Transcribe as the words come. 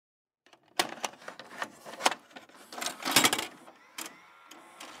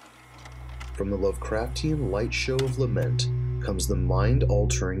From the Lovecraftian light show of lament comes the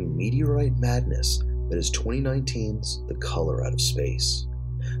mind-altering meteorite madness that is 2019's The Color Out of Space.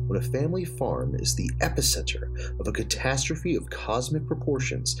 When a family farm is the epicenter of a catastrophe of cosmic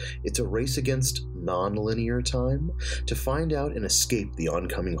proportions, it's a race against non-linear time to find out and escape the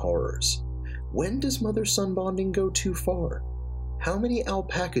oncoming horrors. When does mother-son bonding go too far? How many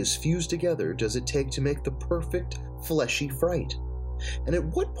alpacas fused together does it take to make the perfect fleshy fright? And at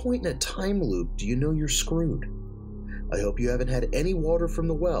what point in a time loop do you know you're screwed? I hope you haven't had any water from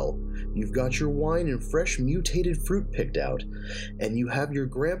the well, you've got your wine and fresh mutated fruit picked out, and you have your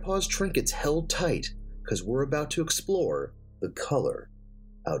grandpa's trinkets held tight, because we're about to explore The Color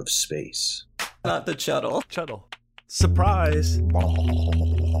Out of Space. Not the Chuttle. Chuttle. Surprise!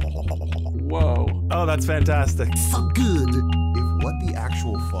 Whoa. Oh, that's fantastic. Fuck good. If What the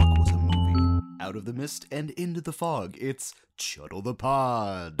Actual Fuck was a movie, out of the mist and into the fog, it's Chuttle the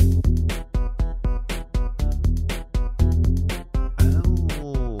Pod.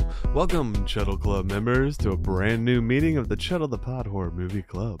 Welcome, Chuttle Club members, to a brand new meeting of the Chuttle the Pod Horror Movie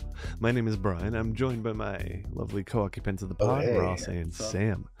Club. My name is Brian. I'm joined by my lovely co-occupants of the pod, Ross and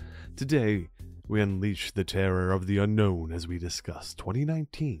Sam. Today, we unleash the terror of the unknown as we discuss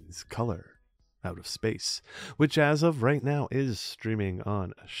 2019's Color Out of Space, which as of right now is streaming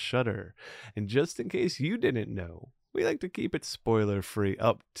on Shudder. And just in case you didn't know, we like to keep it spoiler-free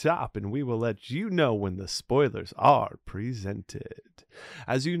up top, and we will let you know when the spoilers are presented.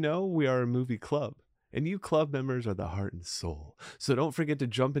 As you know, we are a movie club, and you club members are the heart and soul. So don't forget to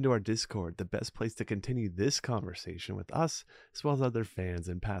jump into our Discord, the best place to continue this conversation with us, as well as other fans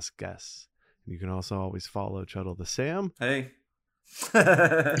and past guests. You can also always follow Chuttle the Sam. Hey.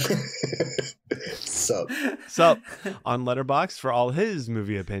 Sup? On Letterboxd for all his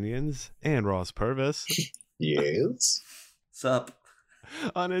movie opinions, and Ross Purvis. Yes? Sup?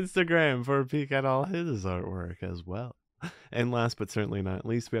 On Instagram for a peek at all his artwork as well. And last but certainly not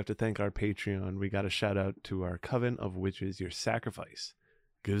least, we have to thank our Patreon. We got a shout out to our Coven of Witches. Your sacrifice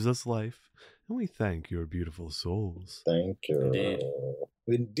gives us life, and we thank your beautiful souls. Thank you. Indeed.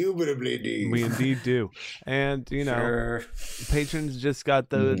 We indubitably do. We indeed do. And, you know, Sure. patrons just got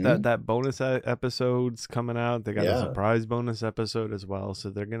the that bonus episodes coming out. They got a surprise bonus episode as well. So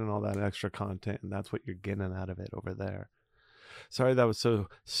they're getting all that extra content, and that's what you're getting out of it over there. Sorry that was so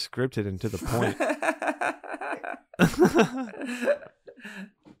scripted and to the point.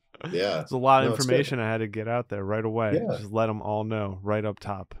 Yeah. It's a lot of information I had to get out there right away. Yeah. Just let them all know right up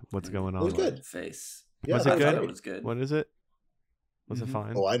top what's going on. It was good. Face. Yeah, Was it good? It was good. What is it? Was it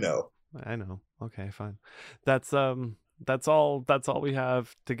fine? Oh, I know. I know. Okay, fine. That's all we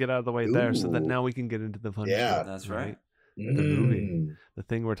have to get out of the way there, so that now we can get into the fun shit. That's right. The movie, the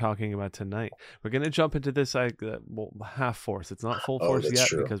thing we're talking about tonight. We're gonna jump into this half force. It's not full force yet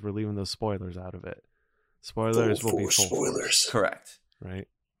because we're leaving those spoilers out of it. Spoilers will be full spoilers. Correct. right?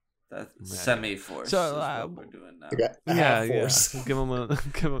 That's semi-force. So is what we're doing now. Yeah. Give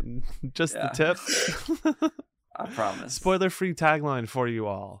them just the tip. I promise. Spoiler-free tagline for you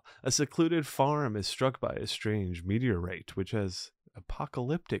all. A secluded farm is struck by a strange meteorite, which has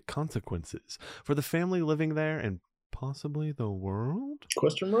apocalyptic consequences for the family living there and possibly the world?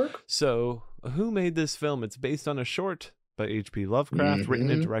 Question mark? So, who made this film? It's based on a short by H.P. Lovecraft,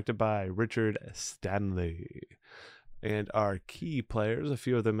 written and directed by Richard Stanley. And our key players, a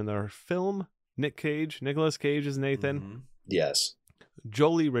few of them in our film, Nicolas Cage as Nathan. Yes.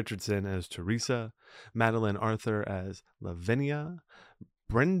 Jolie Richardson as Teresa, Madeline Arthur as Lavinia,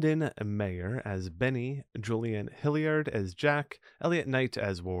 Brendan Mayer as Benny, Julian Hilliard as Jack, Elliot Knight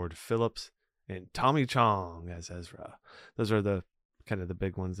as Ward Phillips, and Tommy Chong as Ezra. Those are the kind of the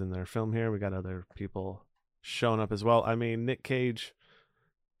big ones in their film here. We got other people showing up as well. I mean, Nick Cage,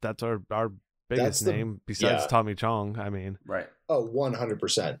 that's our biggest name besides Tommy Chong. I mean, right. Oh,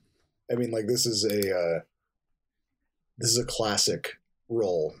 100%. I mean, like this is a classic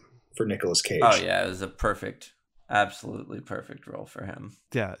role for Nicolas Cage. Oh yeah, it was absolutely perfect role for him.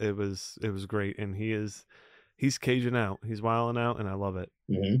 Yeah, it was great, and he's Caging out, he's wilding out, and I love it.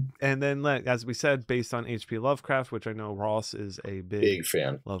 And then, as we said, based on H.P. Lovecraft, which I know Ross is a big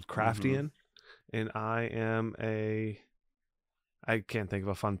fan, Lovecraftian, and I am I can't think of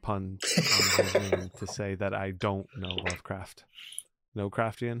a fun pun on his name to say that I don't know Lovecraft. No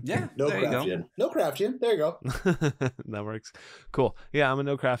Craftian? Yeah. No Craftian. No Craftian. There you go. That works. Cool. Yeah, I'm a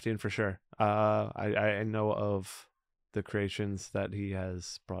No Craftian for sure. I know of the creations that he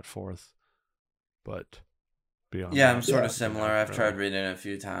has brought forth, but beyond that, I'm sort of similar. I've tried reading it a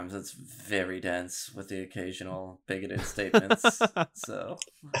few times. It's very dense with the occasional bigoted statements. So,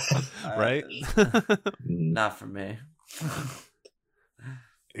 right? Not for me.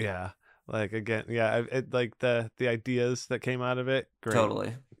 Yeah. Like again, yeah, like the ideas that came out of it, great.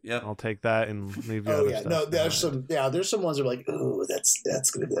 Totally. Yep. I'll take that and leave the Oh other yeah, stuff no, there's behind. some ones that are like, oh,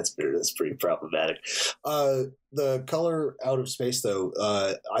 that's pretty problematic. The color out of space though,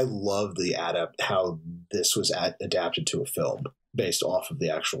 I love how this was adapted to a film based off of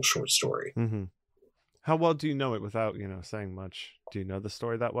the actual short story. Mm-hmm. How well do you know it without saying much? Do you know the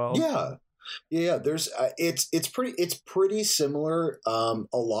story that well? Yeah. There's it's pretty similar. A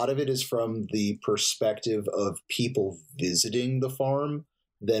lot of it is from the perspective of people visiting the farm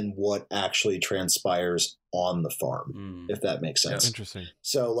than what actually transpires on the farm, if that makes sense. Interesting.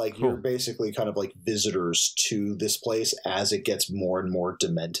 So like Cool. You're basically kind of like visitors to this place as it gets more and more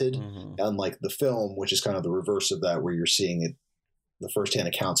demented. Unlike the film, which is kind of the reverse of that, where you're seeing it, the firsthand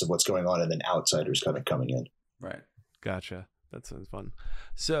accounts of what's going on, and then outsiders kind of coming in. Right. Gotcha. That sounds fun.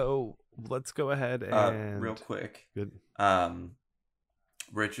 So let's go ahead and real quick. Good.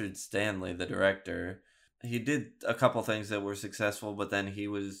 Richard Stanley, the director, he did a couple things that were successful, but then he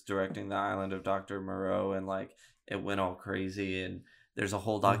was directing The Island of Dr. Moreau, and like it went all crazy. And there's a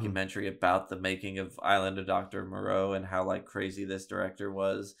whole documentary about the making of Island of Dr. Moreau and how like crazy this director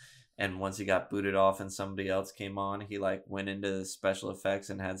was. And once he got booted off and somebody else came on, he like went into the special effects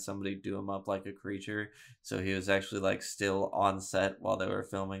and had somebody do him up like a creature. So he was actually like still on set while they were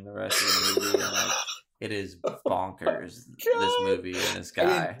filming the rest of the movie. And like it is bonkers, this movie and this guy.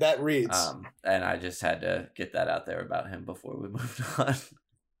 I mean, that reads. And I just had to get that out there about him before we moved on.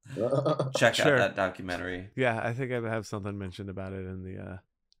 Check out Sure. that documentary. Yeah, I think I have something mentioned about it in the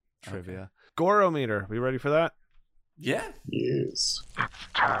trivia. Okay. Gorometer. We ready for that? Yeah. Yes.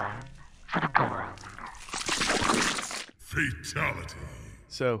 Fatality.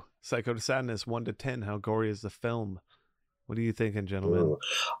 So, Psycho to Sadness, 1 to 10. How gory is the film? What are you thinking, gentlemen?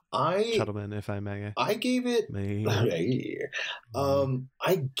 Gentlemen, if I may. I gave it. I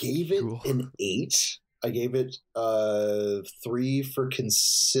gave it an 8. I gave it 3 for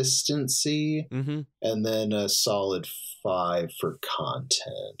consistency, and then a solid 5 for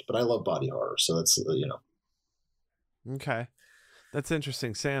content. But I love body horror, so that's Okay. That's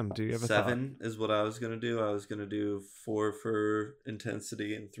interesting. Sam, do you have a 7 is what I was going to do. I was going to do 4 for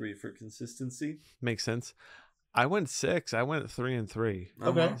intensity and 3 for consistency. Makes sense. I went 6. I went 3 and 3.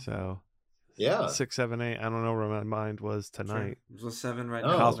 Okay. So, yeah. 6, 7, 8. I don't know where my mind was tonight. Sure. It was a 7 right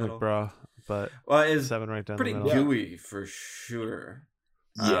down Cosmic the middle. Bro, but it's 7 right down pretty the middle. gooey for sure.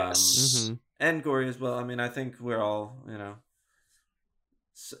 Yes. And gory as well. I mean, I think we're all,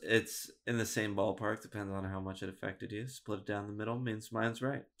 it's in the same ballpark. Depends on how much it affected you. Split it down the middle means mine's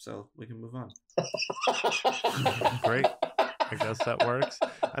right. So we can move on. Great. I guess that works.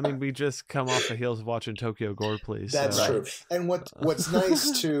 I mean, we just come off the heels of watching Tokyo Gore Police. That's true. And what's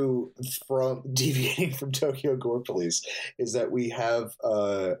nice too, from deviating from Tokyo Gore Police, is that we have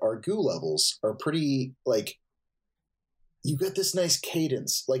our goo levels are pretty like. You get this nice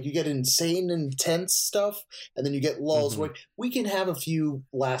cadence, like you get insane, intense stuff, and then you get lulls where we can have a few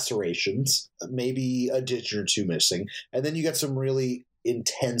lacerations, maybe a digit or two missing, and then you get some really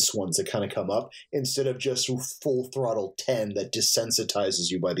intense ones that kind of come up instead of just full throttle 10 that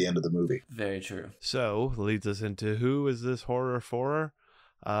desensitizes you by the end of the movie. Very true. So leads us into who is this horror for?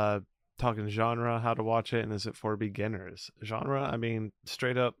 Talking genre, how to watch it, and is it for beginners? Genre, I mean,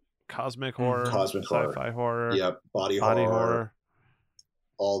 straight up cosmic horror, sci-fi horror, yep, body horror,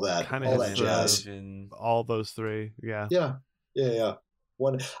 all that, kind all that jazz, all those 3, yeah.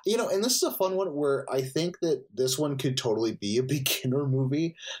 One, and this is a fun one where I think that this one could totally be a beginner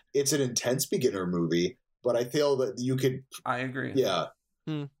movie. It's an intense beginner movie, but I feel that you could. I agree. Yeah.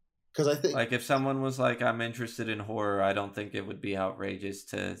 Because I think, like, if someone was like, I'm interested in horror, I don't think it would be outrageous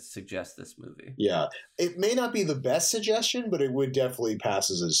to suggest this movie. Yeah. It may not be the best suggestion, but it would definitely pass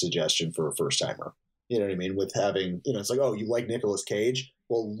as a suggestion for a first-timer. You know what I mean? With having, it's like, oh, you like Nicolas Cage?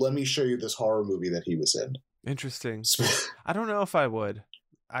 Well, let me show you this horror movie that he was in. Interesting. I don't know if I would.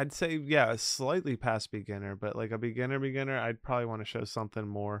 I'd say, yeah, slightly past beginner, but like a beginner, I'd probably want to show something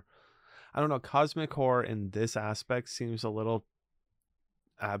more. I don't know. Cosmic horror in this aspect seems a little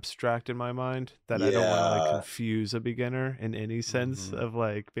abstract in my mind that I don't want to like confuse a beginner in any sense of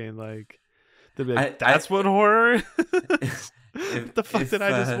like being like, that's what horror is. What the fuck did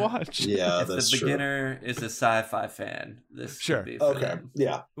I just watch? Yeah, if the beginner is a sci-fi fan, this could be for them.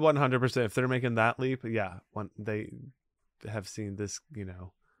 Yeah, 100%. If they're making that leap, they have seen this,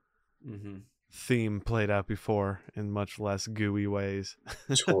 theme played out before in much less gooey ways.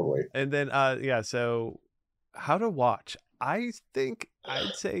 Totally. And then, so how to watch? I think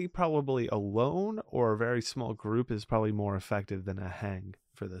I'd say probably alone or a very small group is probably more effective than a hang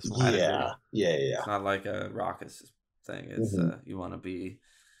for this one. Yeah. It's not like a raucous thing. It's you want to be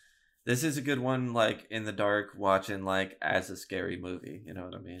This is a good one, like in the dark, watching like as a scary movie. You know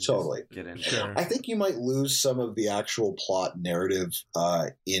what I mean? Totally. Just get in. Sure. I think you might lose some of the actual plot narrative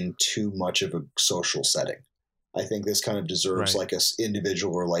in too much of a social setting. I think this kind of deserves Right. like a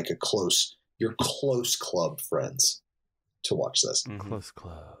individual or like your close club friends to watch this. Mhm. Close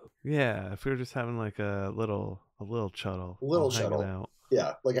club. Yeah, if we were just having like a little chuddle. Little all hanging chuddle. out.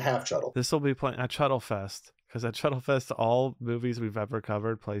 Yeah, like a half shuttle. This will be playing at Chuddle Fest. Because at Chuddle Fest, all movies we've ever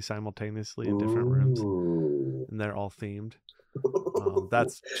covered play simultaneously in different rooms. Ooh. And they're all themed.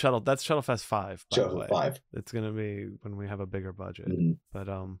 That's Shuttle Fest 5, by the Shuttle way. 5. It's gonna be when we have a bigger budget. Mhm. But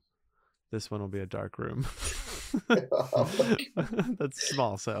this one will be a dark room. Oh That's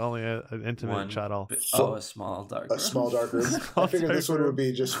small, so only an intimate One shuttle. a small dark A room. small dark room. Small I figured this dark one room. would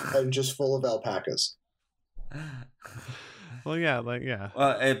be just full of alpacas. Well, yeah.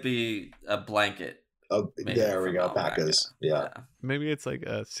 Well, it'd be a blanket. Oh, made there we from go, alpaca. alpacas. Yeah. Maybe it's like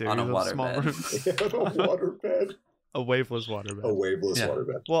a series On a of small waterbed. rooms. A waterbed. A waveless waterbed. A waveless Yeah.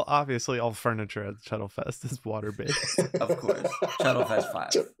 waterbed. Well, obviously, all furniture at Shuttle Fest is water based. Of course. Shuttle Fest 5.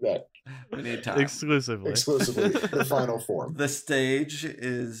 Yeah, We need time. Exclusively. exclusively the final form. The stage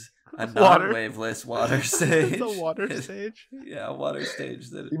is a Water. non-waveless water stage. It's a water stage. Yeah, a water stage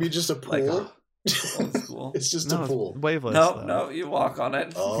that You mean just a like pool? old school. It's just No, a pool. it's waveless. No, though. no, you walk on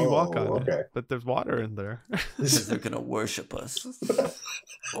it Oh, You walk on okay. it, but there's water in there. because they're gonna worship us.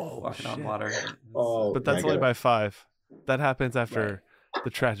 Walking on shit. water. Oh, But that's I only get by 5. That happens after the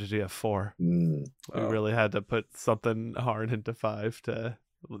tragedy of 4. it. Mm. We Oh. really had to put something hard into 5 to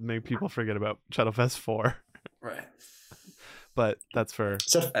make people forget about Shuttlefest 4. Right. But that's for Is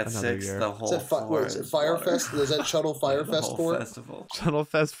that, At Another 6, year. the is whole that floor is it is Fire water. Fest? Is that Shuttle Fire The Fest whole for? festival.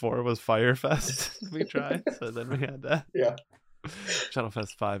 Shuttlefest 4 was Firefest. We tried, so then we had to Yeah.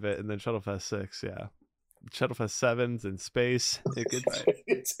 Shuttlefest 5 it, and then Shuttlefest 6. Yeah, Shuttlefest 7's in space. It gets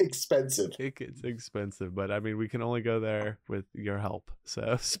It's expensive. it gets expensive, but I mean we can only go there with your help.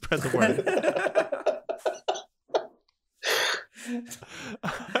 So spread the word.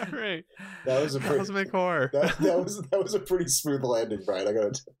 All right, That was a pretty. Cosmic Horror. That was a pretty smooth landing, Brian.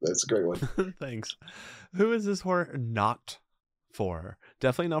 That's a great one. Thanks. Who is this horror not for?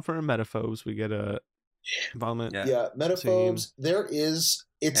 Definitely not for emetophobes. We get a vomit. Yeah. Yeah, metaphobes. There is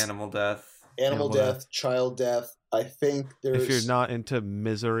it's Animal death. animal Animal death, child death. I think there's If you're not into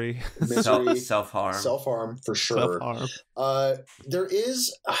misery, misery, Self-harm. self-harm for sure. self-harm. There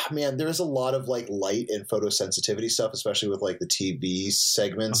is there is a lot of like light and photosensitivity stuff, especially with like the TV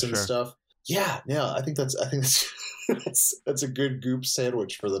segments Oh, and sure. stuff. Yeah, I think that's that's a good goop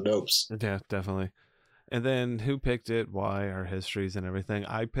sandwich for the nopes. Yeah, definitely. And then who picked it? Why? Our histories and everything.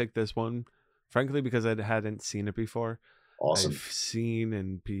 I picked this one, frankly, because I hadn't seen it before. Awesome. I've seen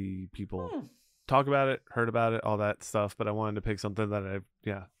and people talk about it, heard about it, all that stuff. But I wanted to pick something that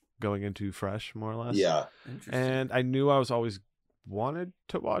going into fresh, more or less. Yeah. Interesting. And I knew I was always wanted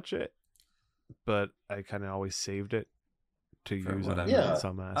to watch it, but I kind of always saved it to For use whatever. in Yeah.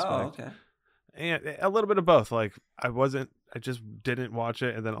 some aspect. Oh, okay. And a little bit of both. Like I just didn't watch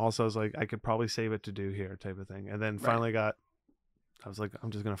it, and then also I was like, I could probably save it to do here, type of thing. And then Right. finally I was like,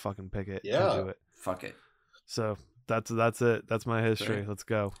 I'm just gonna fucking pick it Yeah. and do it. Fuck it. So that's it. That's my history. Great. Let's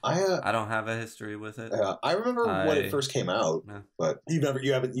go. I don't have a history with it. I remember when it I- first came out, Yeah. but you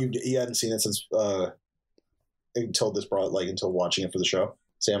hadn't seen it since until watching it for the show,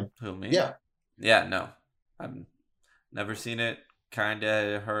 Sam. Who, me? Yeah. Yeah, no. I've never seen it. Kind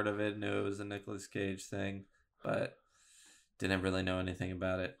of heard of it. Knew it was a Nicolas Cage thing, but didn't really know anything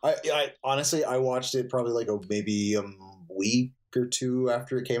about it. I honestly I watched it probably like maybe a week or two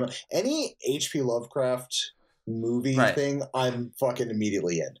after it came out. Any H.P. Lovecraft movie Right. thing, I'm fucking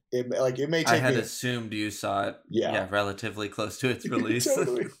immediately in. It may I take had me. assumed you saw it Yeah. relatively close to its release.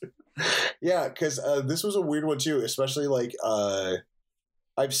 Totally. Yeah, because this was a weird one too, especially like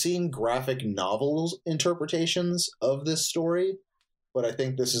I've seen graphic novels interpretations of this story, but I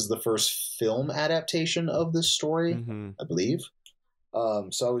think this is the first film adaptation of this story, Mhm. I believe.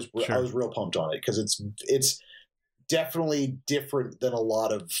 So I was Sure. real pumped on it because it's definitely different than a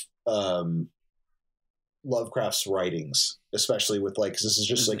lot of Lovecraft's writings, especially with like 'cause this is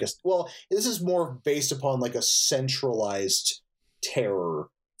just like this is more based upon like a centralized terror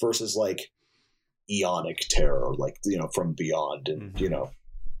versus like eonic terror, like from beyond, and Mhm.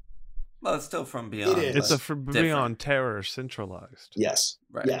 Well, it's still from beyond. It is. It's but a from different. beyond terror centralized, yes,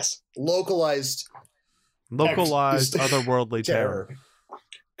 Right. yes, localized localized, Ex- otherworldly terror. terror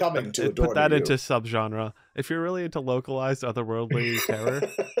coming to a door Put that near into you. subgenre. If you're really into localized, otherworldly terror,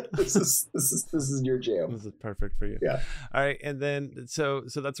 this is your jam. this is perfect for you. Yeah. All right, and then so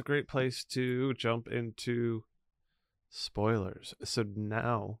that's a great place to jump into spoilers. So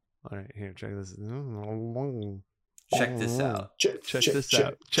now All right, here, check this. Check this out. Check this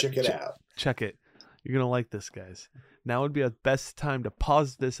out. Check it out. Check it. You're going to like this, guys. Now would be the best time to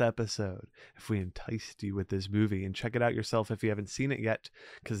pause this episode if we enticed you with this movie, and check it out yourself if you haven't seen it yet,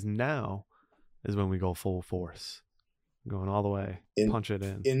 because now is when we go full force. Going all the way. Punch it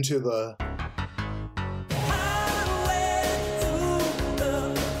in. Into the...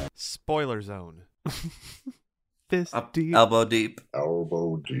 Spoiler zone. Fist deep. Elbow deep.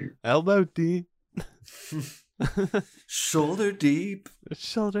 Elbow deep. Elbow deep. Shoulder deep.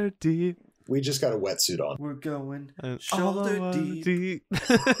 Shoulder deep. We just got a wetsuit on. We're going And shoulder deep.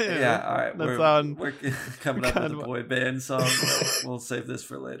 Yeah, all right. We're coming up with a boy band song. We'll save this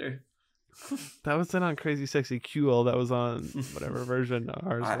for later. That was on Crazy Sexy Cool. That was on whatever version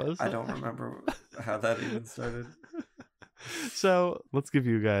ours was. I don't remember how that even started. So let's give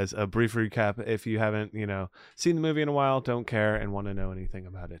you guys a brief recap if you haven't, seen the movie in a while, don't care, and want to know anything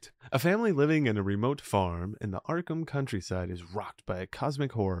about it. A family living in a remote farm in the Arkham countryside is rocked by a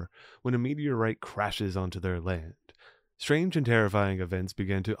cosmic horror when a meteorite crashes onto their land. Strange and terrifying events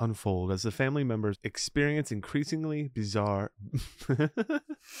begin to unfold as the family members experience increasingly bizarre...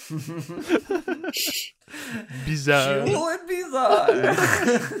 bizarre. Cool and bizarre.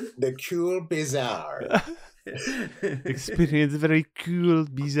 The cool bizarre. Experience very cool,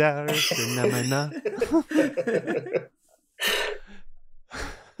 bizarre phenomena.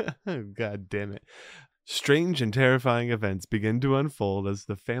 God damn it. Strange and terrifying events begin to unfold as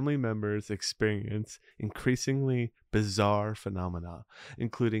the family members experience increasingly bizarre phenomena,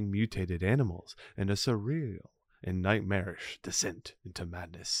 including mutated animals and a surreal and nightmarish descent into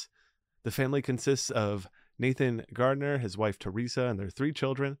madness. The family consists of Nathan Gardner, his wife Teresa, and their 3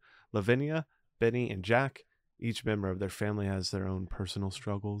 children, Lavinia, Benny, and Jack. Each member of their family has their own personal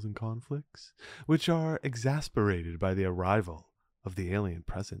struggles and conflicts, which are exasperated by the arrival of the alien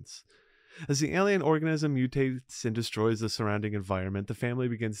presence. As the alien organism mutates and destroys the surrounding environment, the family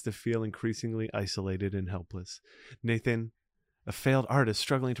begins to feel increasingly isolated and helpless. Nathan, a failed artist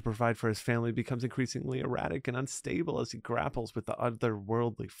struggling to provide for his family, becomes increasingly erratic and unstable as he grapples with the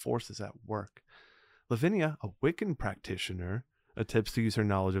otherworldly forces at work. Lavinia, a Wiccan practitioner, attempts to use her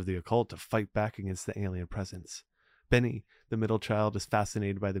knowledge of the occult to fight back against the alien presence. Benny, the middle child, is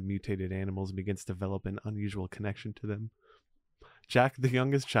fascinated by the mutated animals and begins to develop an unusual connection to them. Jack, the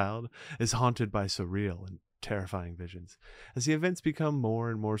youngest child, is haunted by surreal and terrifying visions. As the events become more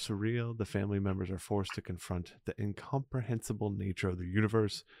and more surreal, the family members are forced to confront the incomprehensible nature of the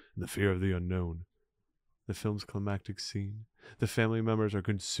universe and the fear of the unknown. The film's climactic scene, the family members are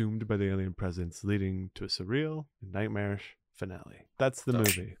consumed by the alien presence, leading to a surreal and nightmarish finale. That's the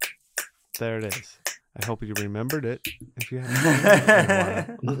movie. There it is. I hope you remembered it. If you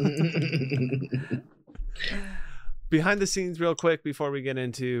haven't. Behind the scenes, real quick, before we get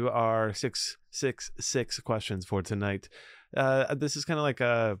into our 666 questions for tonight. This is kind of like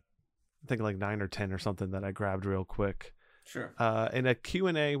I think like 9 or 10 or something that I grabbed real quick. Sure. In a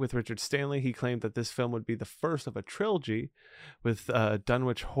Q&A with Richard Stanley, he claimed that this film would be the first of a trilogy, with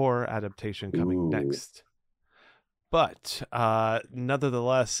Dunwich Horror adaptation coming next. But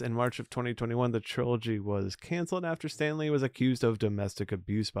nonetheless, in March of 2021, the trilogy was canceled after Stanley was accused of domestic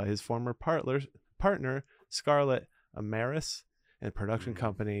abuse by his former partner, Scarlett Amaris, and production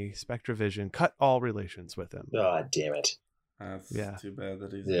company SpectraVision cut all relations with him. God damn it. That's too bad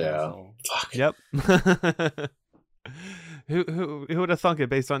that he's an asshole. Fuck. Yep. Who would have thunk it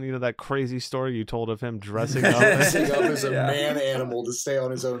based on that crazy story you told of him dressing up as a man animal to stay on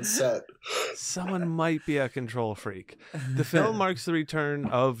his own set? Someone might be a control freak. The film marks the return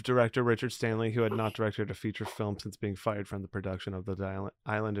of director Richard Stanley, who had not directed a feature film since being fired from the production of The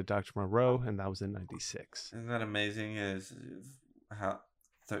Island of Dr. Moreau, and that was in '96. Isn't that amazing? Is how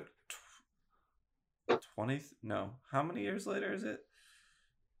 20? No, how many years later is it?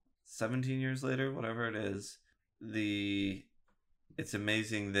 17 years later, whatever it is. It's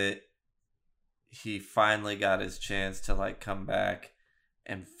amazing that he finally got his chance to come back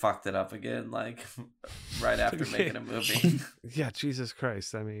and fucked it up again, right after making a movie. Yeah, Jesus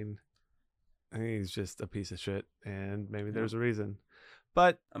Christ. I mean, he's just a piece of shit, and maybe there's a reason.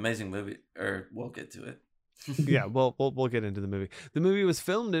 But amazing movie, or we'll get to it. Yeah, we'll get into the movie. The movie was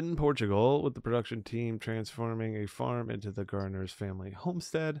filmed in Portugal, with the production team transforming a farm into the Gardner's family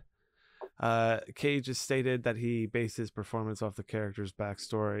homestead. Cage has stated that he based his performance off the character's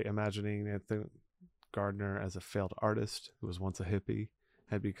backstory, imagining Nathan Gardner as a failed artist who was once a hippie,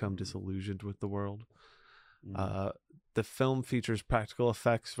 had become disillusioned with the world. The film features practical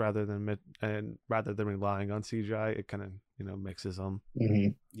effects rather than relying on CGI. It kind of mixes them.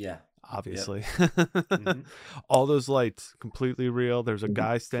 Mm-hmm. Yeah. obviously. Mm-hmm. All those lights, completely real. There's a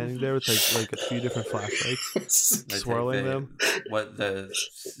guy standing there with like a few different flashlights, swirling them. What the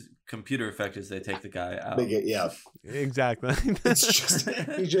computer effect is, they take the guy out. Exactly. It's just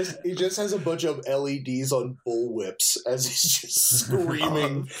he just has a bunch of LEDs on bullwhips as he's just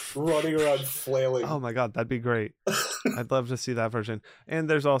screaming, running around, flailing. Oh my god, that'd be great. I'd love to see that version. And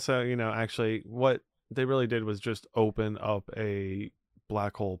there's also, actually what they really did was just open up a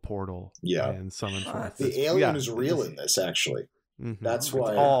black hole portal. Yeah. And summon forth. The alien is real in this, actually. Mm-hmm. That's why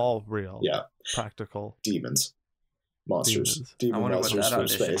it's all real. Yeah. Practical. Demons. Monsters. Demon I wonder what monsters that from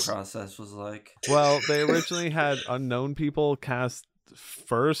audition space. process was like. Well, they originally had unknown people cast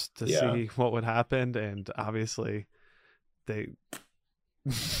first to see what would happen, and obviously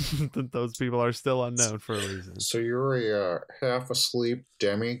those people are still unknown for a reason. So you're a half asleep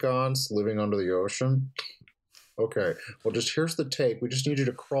demigods living under the ocean? Okay, well, here's the take. We just need you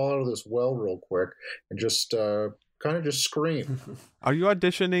to crawl out of this well real quick and just kind of just scream. Are you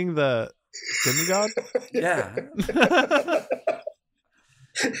auditioning the demigod? Yeah.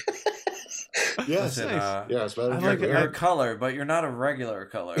 Yes. Listen, Yes, but you're a color, but you're not a regular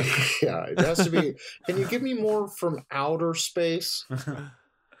color. Yeah, it has to be. Can you give me more from outer space?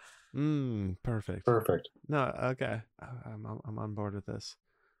 Perfect. Perfect. No, okay. I'm on board with this.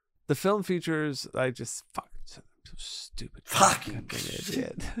 The film features. I'm so stupid. Fucking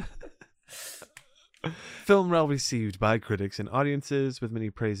idiot. Film well received by critics and audiences, with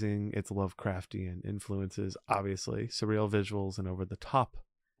many praising its Lovecraftian influences, obviously, surreal visuals, and over-the-top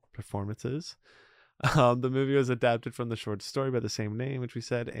performances. The movie was adapted from the short story by the same name, which we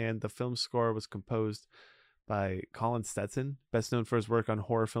said, and the film score was composed by Colin Stetson, best known for his work on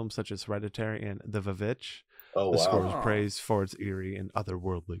horror films such as Hereditary and The Vivitch. Oh, the wow. score was praised for its eerie and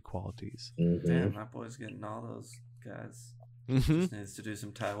otherworldly qualities. Mm-hmm. Damn, that boy's getting all those guys. Mm-hmm. Just needs to do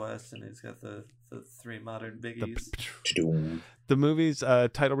some Ty West, and he's got the three modern biggies. The movie's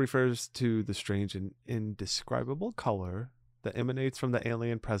title refers to the strange and indescribable color that emanates from the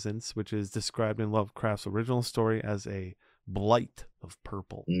alien presence, which is described in Lovecraft's original story as a blight of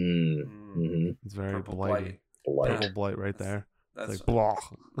purple. Mm-hmm. It's very Purple blighty. Purple blight right there. That's it's like blah.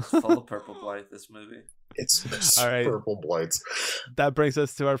 It's full of purple blight, this movie. It's all right. Purple blights. That brings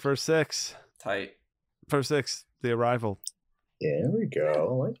us to our first six. Tight. First six, The Arrival. Yeah, there we go.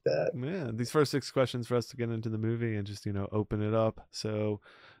 I like that. Yeah, these first six questions for us to get into the movie and just, open it up. So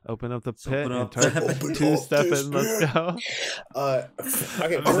open up the pit and two-step in. Let's go.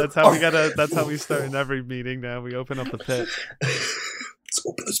 Okay, that's how that's how we start in every meeting now. We open up the pit. Let's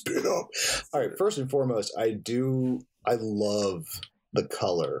open this pit up. All right, first and foremost, I love the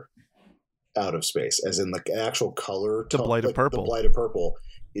color out of space, as in the actual color. The blight of purple. The blight of purple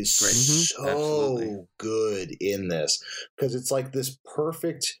is great. So Absolutely. good in this, because it's like this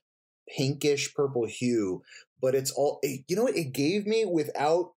perfect pinkish purple hue, but it's all, it gave me,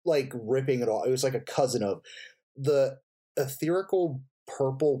 without like ripping it all, it was like a cousin of the ethereal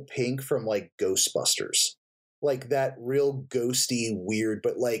purple pink from like Ghostbusters, like that real ghosty weird,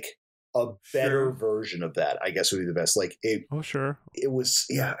 but like a better version of that, I guess, would be the best. Like it. Oh, sure. It was,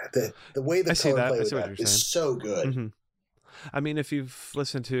 the way the color play with that is so good. Mm-hmm. I mean, if you've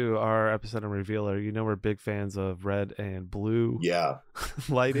listened to our episode on Revealer, we're big fans of red and blue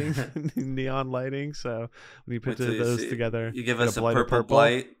lighting, neon lighting. So when you put those together, you give us a purple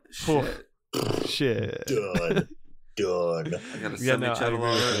blight. Shit. Done. I gotta send me Channel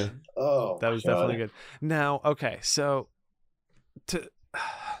already. Oh, that was definitely good. Now, okay, so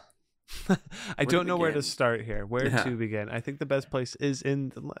I don't know where to start here. Where to begin? I think the best place is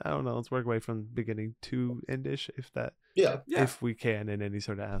in. I don't know. Let's work away from beginning to endish, if that. Yeah. If we can, in any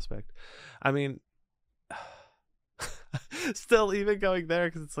sort of aspect. I mean, still even going there,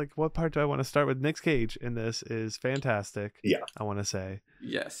 because it's like, what part do I want to start with? Nick Cage in this is fantastic. Yeah. I want to say.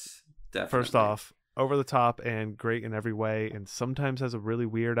 Yes, definitely. First off, over the top and great in every way, and sometimes has a really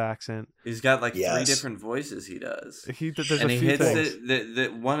weird accent. He's got like 3 different voices he does. There's and a he few hits things.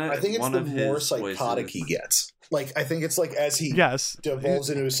 I think it's the more psychotic voices. he gets. Like, I think it's like as he devolves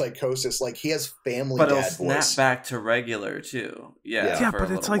into his psychosis, like he has family but dad he'll snap voice. back to regular too. Yeah,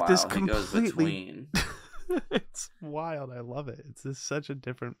 but it's like this completely. He goes between. It's wild. I love it. It's just such a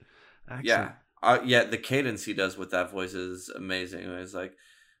different accent. Yeah. The cadence he does with that voice is amazing. It's like,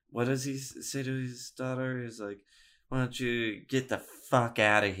 what does he say to his daughter? He's like, why don't you get the fuck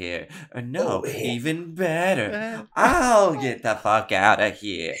out of here? Or no, even better, I'll get the fuck out of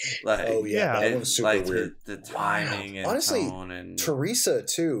here. Like, that one's super like weird. The timing and honestly, tone and Teresa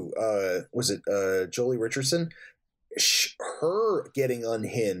too. Was it Jolie Richardson? Her getting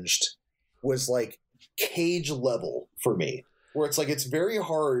unhinged was like Cage level for me. where it's like it's very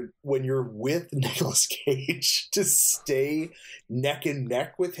hard when you're with Nicolas Cage to stay neck and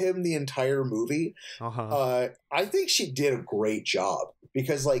neck with him the entire movie. I think she did a great job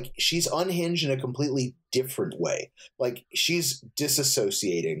because like she's unhinged in a completely different way. Like she's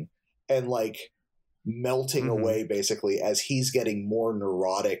disassociating and like melting away basically as he's getting more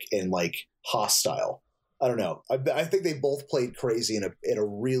neurotic and like hostile. I don't know. I think they both played crazy in a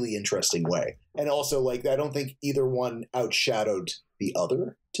really interesting way. And also, like, I don't think either one outshadowed the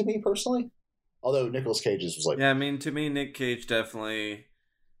other, to me, personally. Although Nicolas Cage's was like... Yeah, I mean, to me, Nick Cage definitely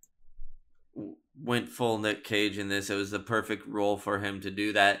went full Nick Cage in this. It was the perfect role for him to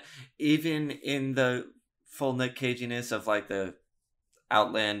do that. Even in the full Nick Caginess of, like, the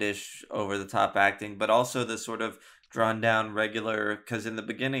outlandish, over-the-top acting, but also the sort of drawn-down regular... Because in the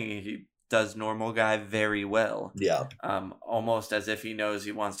beginning, he does normal guy very well. Yeah. Almost as if he knows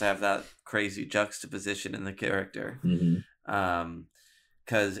he wants to have that crazy juxtaposition in the character.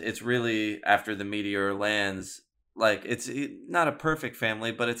 Because it's really, after the meteor lands, like, it's not a perfect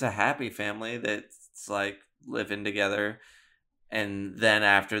family, but it's a happy family that's, like, living together. And then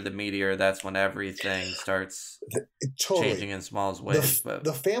after the meteor, that's when everything starts changing in small ways.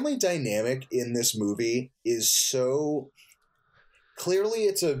 The family dynamic in this movie is so... Clearly,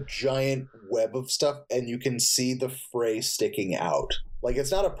 it's a giant web of stuff, and you can see the fray sticking out. Like,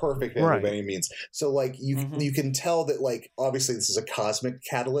 it's not a perfect family by any means. So, like, you can tell that, like, obviously this is a cosmic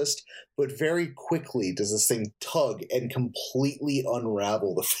catalyst, but very quickly does this thing tug and completely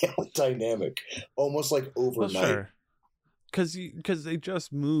unravel the family dynamic, almost like overnight. Well, sure. Because they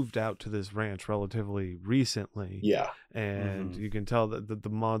just moved out to this ranch relatively recently. Yeah. And you can tell that the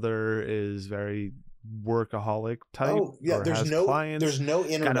mother is very workaholic type. Oh, yeah, there's no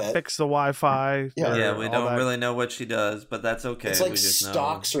internet. Gotta fix the Wi-Fi. Yeah, we don't really know what she does, but that's okay. It's like we just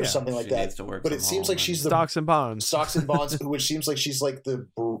stocks or something like that. But it seems like she's the stocks and bonds. Stocks and bonds, which seems like she's like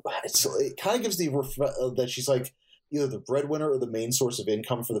it kind of gives the that she's like either the breadwinner or the main source of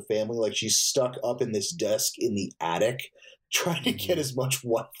income for the family. Like she's stuck up in this desk in the attic trying to get as much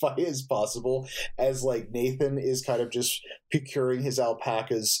Wi-Fi as possible as like Nathan is kind of just procuring his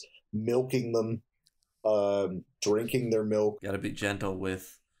alpacas, milking them, drinking their milk. Gotta be gentle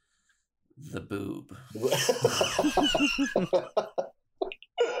with the boob.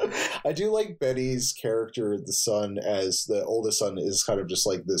 I do like Benny's character, the son, as the oldest son is kind of just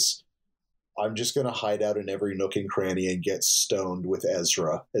like this, I'm just going to hide out in every nook and cranny and get stoned with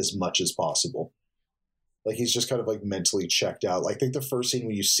Ezra as much as possible. Like he's just kind of like mentally checked out. I think the first scene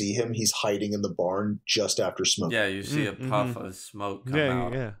when you see him, he's hiding in the barn just after smoking. Yeah, you see a puff of smoke come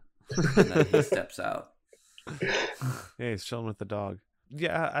out. Yeah. And then he steps out. Yeah, he's chilling with the dog.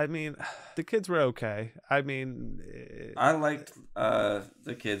 Yeah, I mean, the kids were okay. I mean, I liked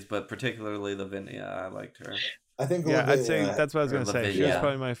the kids, but particularly Lavinia. I liked her. I think. Yeah, I'd say that's what I was gonna say. She was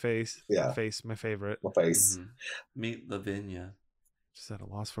probably my my favorite. My face. Meet Lavinia. Just at a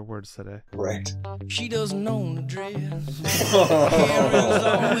loss for words today. Right. She doesn't own a dress.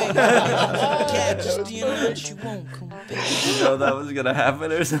 She won't come back. You know that was gonna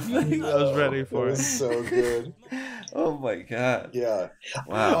happen or something? I was ready for it. So good. Oh my god. Yeah.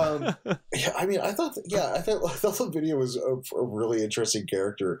 Wow. Yeah, I mean, I thought the video was a really interesting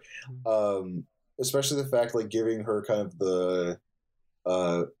character, especially the fact like giving her kind of the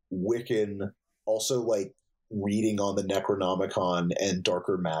Wiccan, also like reading on the Necronomicon and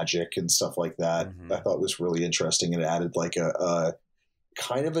darker magic and stuff like that. I thought was really interesting, and it added like a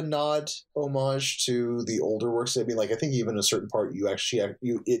kind of a nod homage to the older works. I mean, like I think even a certain part it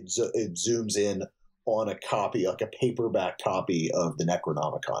zooms in on a copy, like a paperback copy of the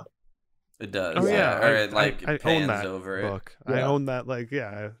Necronomicon. It does. Oh yeah, or it like I pans own that over book. it. I own that. Like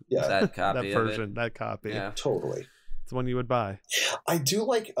that copy that version, that copy. Yeah, totally. It's the one you would buy. I do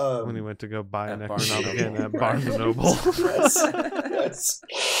like when you went to go buy a Necronomicon at Barnes Barnes & Noble. yes.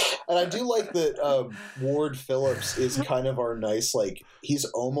 And I do like that Ward Phillips is kind of our nice, like, he's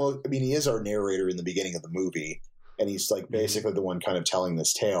almost, I mean, he is our narrator in the beginning of the movie, and he's like basically the one kind of telling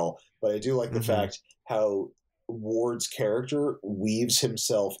this tale. But I do like the fact how Ward's character weaves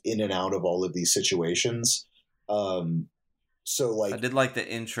himself in and out of all of these situations. So like, I did like the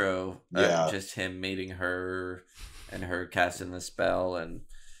intro, just him meeting her and her casting the spell, and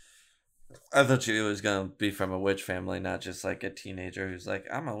I thought she was gonna be from a witch family, not just like a teenager who's like,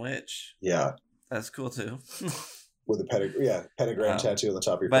 I'm a witch. Yeah, that's cool too. With a pentagram tattoo on the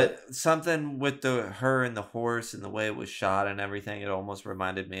top of your foot. But something with her and the horse and the way it was shot and everything, it almost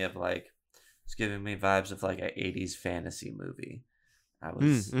reminded me of like, it's giving me vibes of like an 80s fantasy movie. I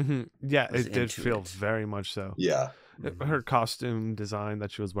was yeah, it did feel very much so. Yeah, her costume design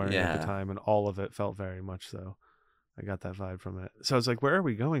that she was wearing at the time, and all of it felt very much so. I got that vibe from it. So I was like, where are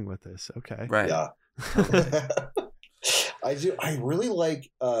we going with this? Okay. Right. Yeah. I really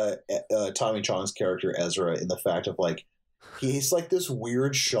like Tommy Chong's character Ezra in the fact of like he's like this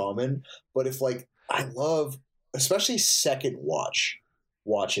weird shaman, but if like I love especially second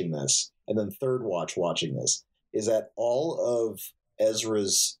watching this and then third watching this is that all of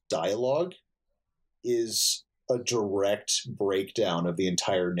Ezra's dialogue is a direct breakdown of the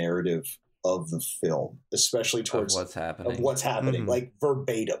entire narrative of the film, especially towards what's happening. Mm-hmm. Like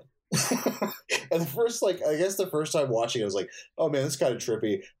verbatim. And the first time watching it, I was like, oh man, this is kind of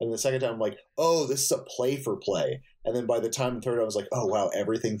trippy. And the second time I'm like, oh, this is a play for play. And then by the time the third I was like, oh wow,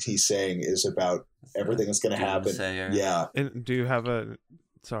 everything he's saying is about everything that's going to happen. Yeah. And do you have an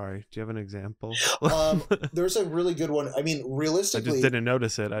example? There's a really good one. I mean, realistically, I just didn't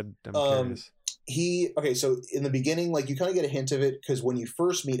notice it. I'm curious. So in the beginning, like you kind of get a hint of it because when you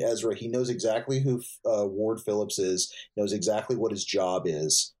first meet Ezra, he knows exactly who Ward Phillips is, knows exactly what his job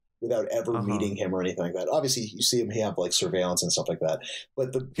is without ever meeting him or anything like that. Obviously, you see him have like surveillance and stuff like that.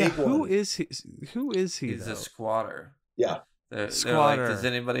 But the big one, who is he? He's though? a squatter. Yeah, they're squatter. like, does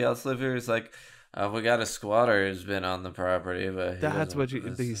anybody else live here? It's like, we got a squatter who's been on the property, but that's what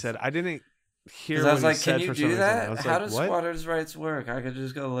he said. I didn't hear. I was what like, he said can you for some do that? reason. How like, does what? squatters' rights work? I could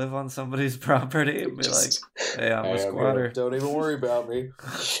just go live on somebody's property and be like, hey, I'm a squatter. Don't even worry about me.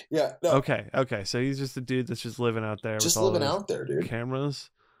 Yeah. No. Okay. So he's just a dude that's just living out there. Just with all living those out there, dude.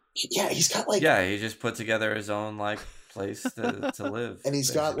 Cameras. Yeah, he's got like he just put together his own like place to live, and he's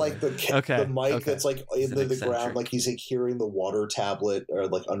got like the mic that's like in the ground, like he's like hearing the water tablet or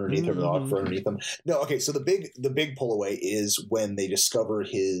like underneath him, underneath him. No, okay. So the big pull away is when they discover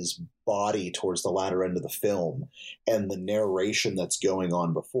his body towards the latter end of the film, and the narration that's going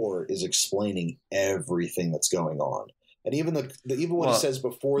on before is explaining everything that's going on. And even even what he says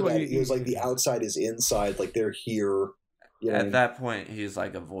before that, he was like the outside is inside, like they're here. At that point, he's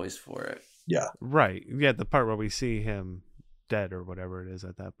like a voice for it. Yeah. Right. Yeah, the part where we see him dead or whatever it is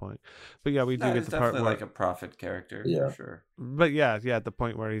at that point. But yeah, we do get the part where like a prophet character, for sure. But yeah, at the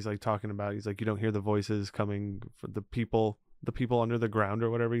point where he's like talking about, he's like, you don't hear the voices coming from the people under the ground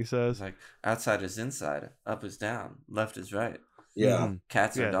or whatever he says. It's like outside is inside, up is down, left is right. Yeah.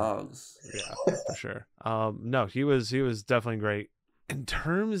 Cats are dogs. Yeah, for sure. No, he was definitely great. In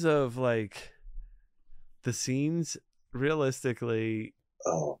terms of like the scenes, realistically,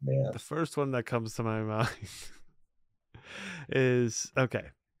 oh man, the first one that comes to my mind is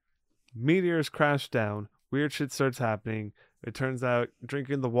meteors crash down, weird shit starts happening. It turns out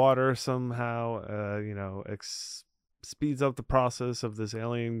drinking the water somehow speeds up the process of this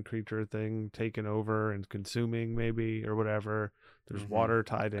alien creature thing taking over and consuming, maybe, or whatever. There's water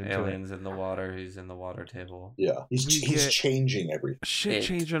tied into aliens in the water. He's in the water table. Yeah, he's changing everything. Shit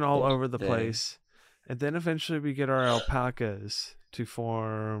changing all over the place. And then eventually we get our alpacas to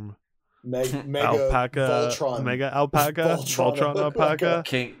form mega alpaca, Voltron. mega alpaca, Voltron alpaca,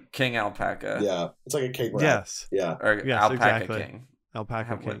 king alpaca. Yeah, it's like a king rat. Yes, yeah, or yes, alpaca exactly. king.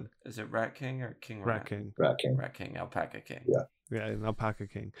 Alpaca king. Is it rat king or king rat king? Rat king. Rat king. Alpaca king. Yeah, an alpaca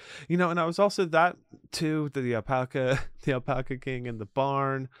king. And I was also that too. The alpaca king in the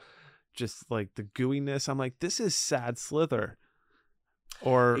barn, just like the gooiness. I'm like, this is sad Slither.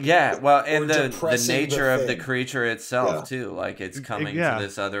 Or and the nature of the creature itself too, like it's coming to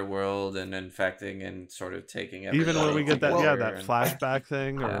this other world and infecting and sort of taking everything. Even when we get that that flashback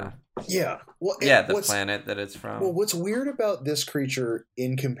thing, or the planet that it's from. Well, what's weird about this creature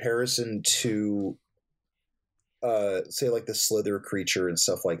in comparison to, say like the Slither creature and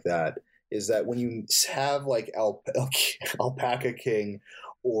stuff like that, is that when you have like Alpaca King,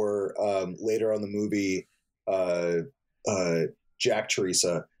 or later on the movie, Jack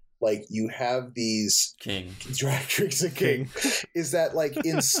Teresa, like you have these Jack Teresa King, is that like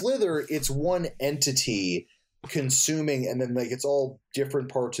in Slither it's one entity consuming, and then like it's all different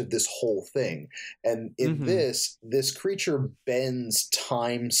parts of this whole thing, and in this creature bends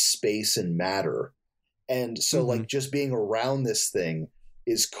time, space, and matter, and so like just being around this thing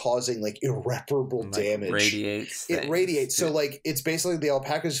is causing like irreparable damage. It radiates. So like it's basically the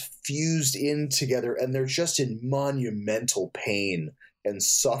alpacas fused in together, and they're just in monumental pain and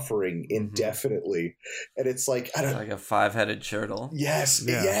suffering indefinitely. And it's like like a 5-headed turtle. Yes,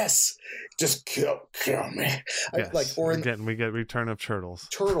 yes. Just kill me. Yes. We get Return of Turtles.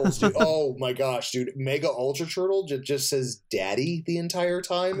 Turtles, dude. Oh my gosh, dude. Mega Ultra Turtle just says "Daddy" the entire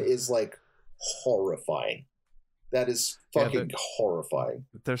time is like horrifying. That is fucking horrifying.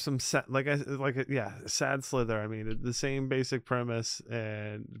 There's some sad Slither. I mean, the same basic premise,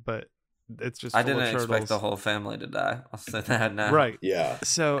 but it's just I didn't expect the whole family to die. I'll say that now. Right. Yeah.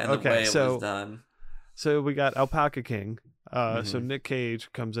 So and the way it was done. So we got Alpaca King. So Nick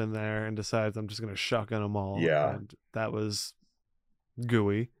Cage comes in there and decides, I'm just going to shotgun them all. Yeah. And that was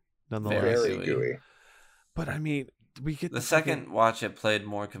gooey, nonetheless. Very gooey. But I mean, we get the second watch, it played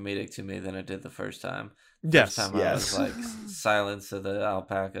more comedic to me than it did the first time. Yes. First time I was like, silence of the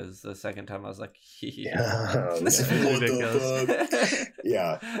alpacas. The second time I was like, This is ridiculous.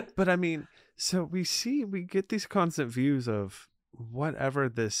 Yeah. But I mean, so we get these constant views of whatever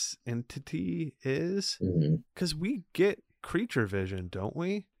this entity is, because we get creature vision, don't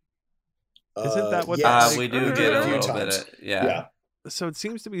we? Isn't that what we do get a little bit of, yeah. So it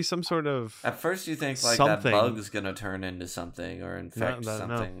seems to be some sort of... At first you think like something. that bug's going to turn into something or infect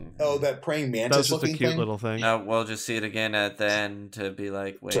something. No. Oh, that praying mantis looking thing? That's just a cute little thing. No, we'll just see it again at the end to be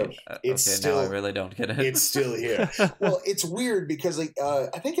like, wait, so okay, still, now I really don't get it. It's still here. Well, it's weird because like,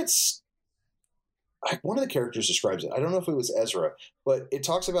 I think it's... one of the characters describes it. I don't know if it was Ezra, but it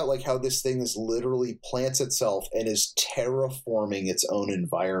talks about like how this thing is literally plants itself and is terraforming its own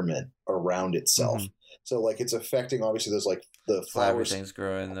environment around itself. So like it's affecting obviously those like the flowers. Everything's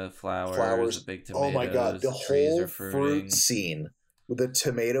growing, the flowers, the big tomatoes. Oh my god, the whole whole fruit scene, the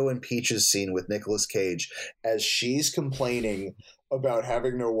tomato and peaches scene with Nicolas Cage, as she's complaining about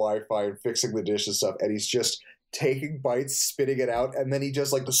having no Wi-Fi and fixing the dish and stuff, and he's just taking bites, spitting it out, and then he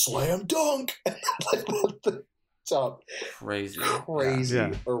just like the slam dunk, like the top, crazy,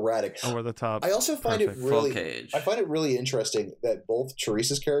 erratic, over the top. I also find Perfect. it really, Full Cage. I find it really interesting that both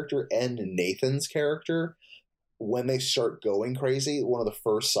Teresa's character and Nathan's character, when they start going crazy, one of the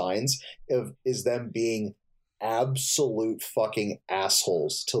first signs is them being absolute fucking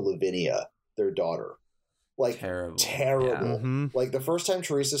assholes to Lavinia, their daughter. Like terrible. Yeah. Like the first time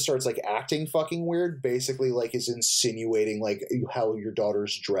Teresa starts like acting fucking weird, basically like is insinuating like how your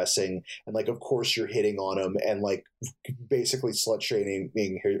daughter's dressing, and like of course you're hitting on him, and like basically slut shaming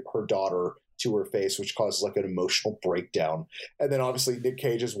her daughter to her face, which causes like an emotional breakdown. And then obviously Nick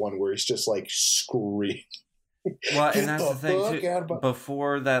Cage is one where he's just like screaming. Well, and that's the thing too.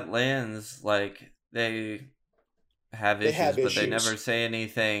 Before that lands, like they have issues, but they never say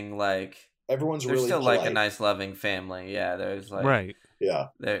anything like. Everyone's there's really still polite. Like a nice loving family. Yeah, there's like right. Yeah,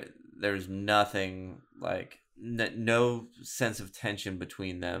 there's nothing like no sense of tension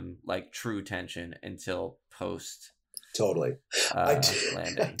between them, like true tension until post. Totally.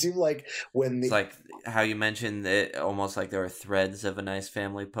 Landing. I do like when it's like how you mentioned it, almost like there were threads of a nice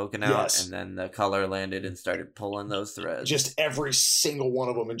family poking out, and then the color landed and started pulling those threads. Just every single one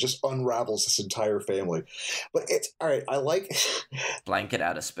of them, and just unravels this entire family. But it's all right. I like blanket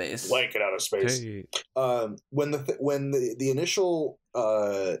out of space. Blanket out of space. Hey. When the initial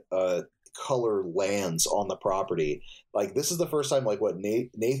color lands on the property, like this is the first time like what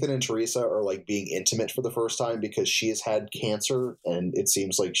Nathan and Teresa are like being intimate for the first time, because she has had cancer, and it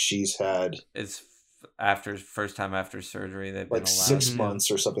seems like she's had first time after surgery. They've like been 6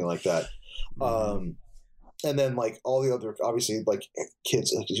 months or something like that. And then like all the other obviously like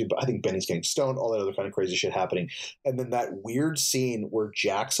kids, I think Benny's getting stoned, all that other kind of crazy shit happening. And then that weird scene where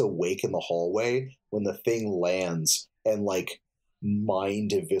Jack's awake in the hallway when the thing lands and like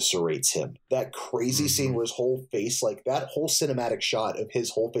mind eviscerates him. That crazy scene where his whole face, like that whole cinematic shot of his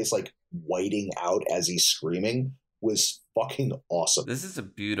whole face like whiting out as he's screaming was fucking awesome. This is a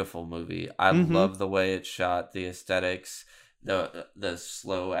beautiful movie. I love the way it's shot, the aesthetics, the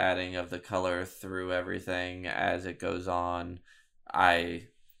slow adding of the color through everything as it goes on. I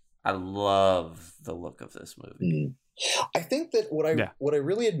love the look of this movie. I think that what I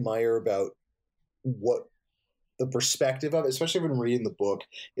really admire about what the perspective of, especially when reading the book,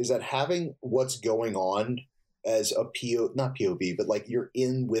 is that having what's going on as a not POV, but like you're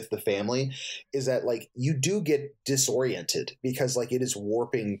in with the family, is that like you do get disoriented because like it is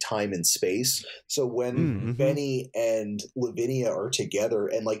warping time and space. So when Benny and Lavinia are together,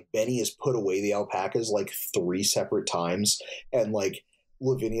 and like Benny has put away the alpacas like 3 separate times, and like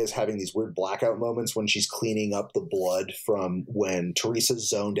Lavinia's having these weird blackout moments when she's cleaning up the blood from when Teresa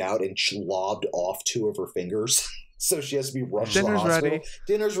zoned out and lobbed off 2 of her fingers. So she has to be rushed to the hospital. Ready.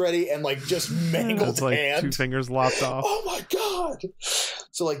 Dinner's ready, and like just mangled like hand. 2 fingers lopped off. Oh my god!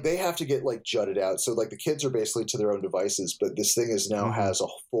 So like they have to get like jutted out. So like the kids are basically to their own devices, but this thing is now has a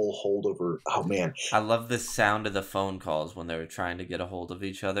full hold over. Oh man! I love the sound of the phone calls when they were trying to get a hold of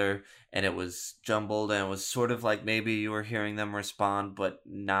each other, and it was jumbled, and it was sort of like maybe you were hearing them respond, but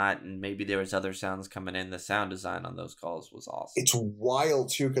not, and maybe there was other sounds coming in. The sound design on those calls was awesome. It's wild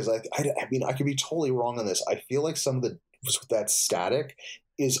too, because I mean I could be totally wrong on this. I feel like some of that static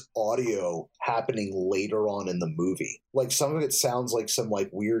is audio happening later on in the movie. Like some of it sounds like some like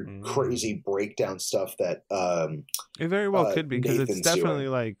weird crazy breakdown stuff that it very well could be, because it's definitely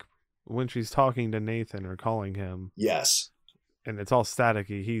like when she's talking to Nathan or calling him, Yes. and it's all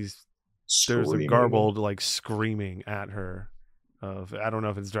staticky, there's a Screaming. garbled like screaming at her. I don't know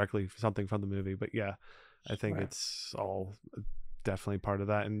if it's directly something from the movie, but yeah, I think it's all definitely part of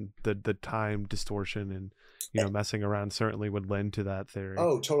that, and the time distortion and messing around certainly would lend to that theory.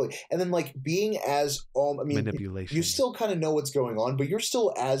 Oh, totally. And then like being as manipulation. You still kind of know what's going on, but you're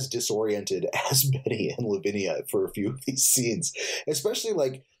still as disoriented as Benny and Lavinia for a few of these scenes, especially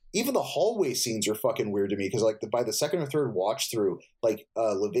like. Even the hallway scenes are fucking weird to me because, like, by the second or third watch through, like,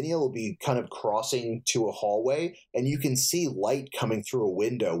 Lavinia will be kind of crossing to a hallway, and you can see light coming through a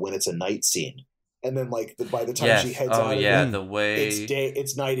window when it's a night scene. And then, like, by the time she heads out, the way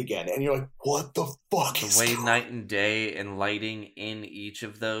it's night again, and you're like, "What the fuck?" The way night and day and lighting in each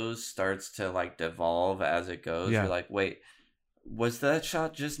of those starts to like devolve as it goes. Yeah. You're like, wait. Was that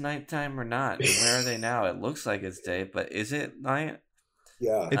shot just nighttime or not? And where are they now? It looks like it's day, but is it night?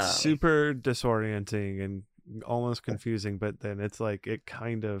 Yeah, it's super disorienting and almost confusing, but then it's like it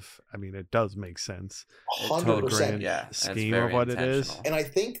kind of, I mean, it does make sense. 100%. Yeah, scheme of what it is. And I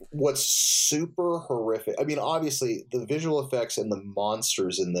think what's super horrific, I mean, obviously the visual effects and the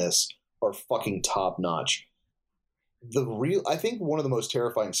monsters in this are fucking top notch. I think one of the most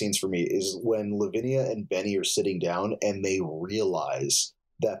terrifying scenes for me is when Lavinia and Benny are sitting down and they realize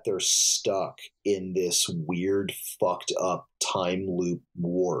that they're stuck in this weird, fucked up time loop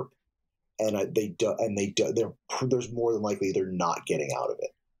warp, and there's more than likely they're not getting out of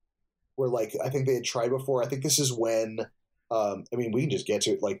it. Where like I think they had tried before. I think this is when, we can just get to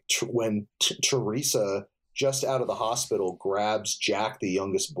it. Like when Teresa, just out of the hospital, grabs Jack, the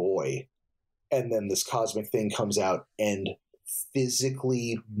youngest boy, and then this cosmic thing comes out and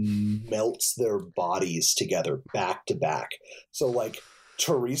physically melts their bodies together back to back. So like.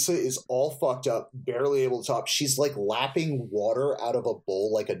 Teresa is all fucked up, barely able to talk. She's like lapping water out of a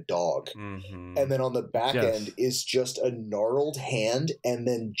bowl like a dog. Mm-hmm. And then on the back end is just a gnarled hand and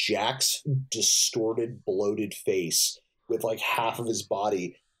then Jack's distorted, bloated face with like half of his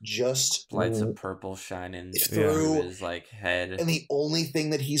body just lights of purple shining through his like head. And the only thing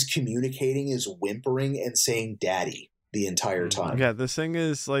that he's communicating is whimpering and saying daddy the entire time. Yeah, this thing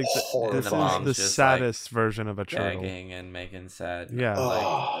is like this is the saddest version of a turtle. Gagging and making sad. Yeah.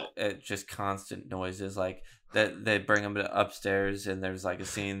 Like it just constant noises like that. They bring them upstairs and there's like a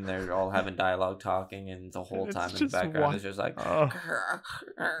scene they're all having dialogue talking and the whole time in the background is just like oh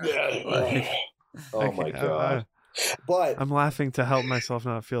my god. But I'm laughing to help myself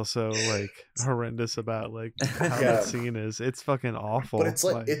not feel so like horrendous about like how that scene is. It's fucking awful. But it's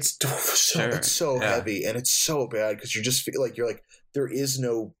like it's so heavy and it's so bad because you just feel like you're like there is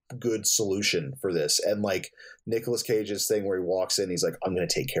no good solution for this. And like Nicolas Cage's thing where he walks in, he's like, I'm going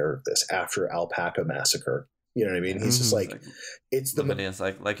to take care of this after Alpaca Massacre. You know what I mean? He's just like, it's the Benny's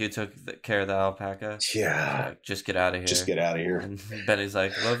like you took care of the alpaca. Yeah, like, just get out of here. Just get out of here. And Benny's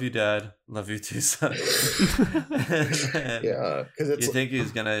like, love you, Dad. Love you too, son. Yeah, because you think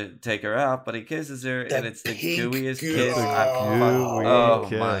he's gonna take her out, but he kisses her, and it's the gooeyest kiss. Oh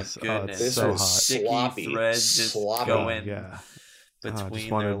my goodness! This so hot. Sticky sloppy, threads just going. Yeah. Between I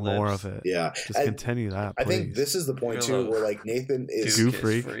just wanted more of it. Yeah. Just continue that, please. I think this is the point, too, where, like, Nathan is... Goo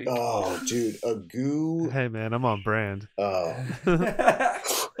freak. Oh, dude. A goo... Hey, man, I'm on brand. Oh.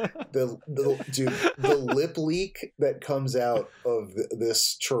 the lip leak that comes out of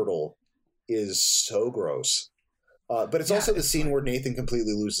this turtle is so gross. But it's also the scene where Nathan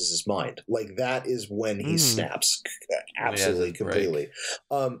completely loses his mind. Like, that is when he snaps. Absolutely, completely.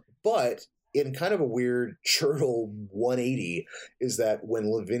 But... in kind of a weird turtle 180 is that when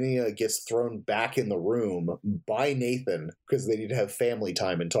Lavinia gets thrown back in the room by Nathan, because they need to have family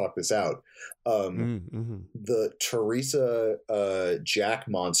time and talk this out, the Teresa Jack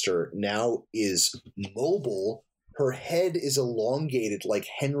monster now is mobile. Her head is elongated like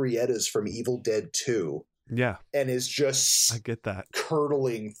Henrietta's from Evil Dead 2. Yeah. And is just I get that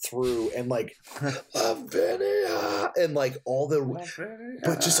curdling through and like Lavinia and like all the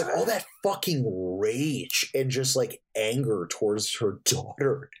but just like all that fucking rage and just like anger towards her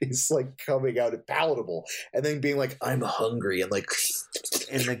daughter is like coming out palatable and then being like I'm hungry and like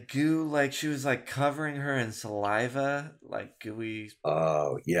and the goo like she was like covering her in saliva like gooey.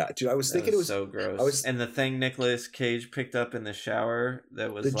 Oh yeah, dude, I was thinking it was so gross. And the thing Nicolas Cage picked up in the shower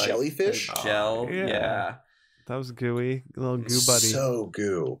that was the like jellyfish gel. Yeah. That was gooey. A little goo buddy. So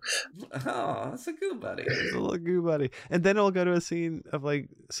goo. Oh, that's a goo buddy. It's a little goo buddy. And then it'll go to a scene of like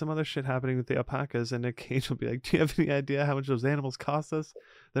some other shit happening with the alpacas, and Nick Cage will be like, do you have any idea how much those animals cost us?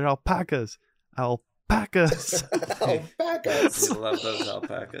 They're alpacas. Alpacas. Alpacas. I love those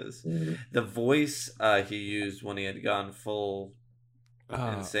alpacas. The voice he used when he had gone full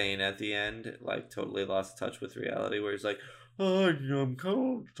insane at the end, like totally lost touch with reality, where he's like, oh, I'm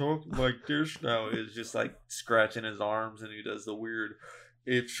kind of talking like this now. He's just like scratching his arms, and he does the weird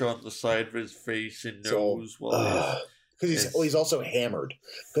itch on the side of his face and nose because he's also hammered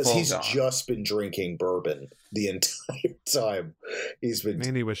because he's gone. just been drinking bourbon the entire time.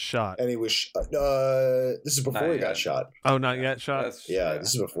 And he was shot. And he was. This is before he got shot. Oh, not yet shot. This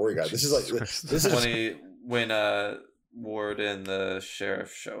is before he got. This is like this is when Ward and the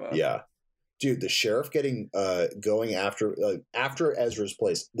sheriff show up. Yeah, dude, the sheriff going after Ezra's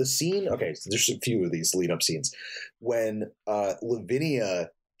place. The scene. Okay, so there's a few of these lead up scenes when Lavinia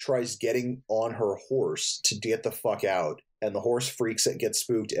tries getting on her horse to get the fuck out, and the horse freaks it, gets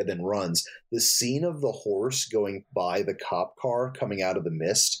spooked, and then runs. The scene of the horse going by the cop car coming out of the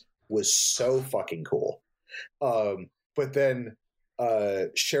mist was so fucking cool. But then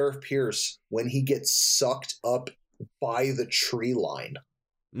Sheriff Pierce, when he gets sucked up by the tree line.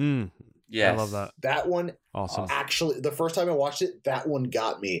 Yes. I love that. That one, awesome. Actually, the first time I watched it, that one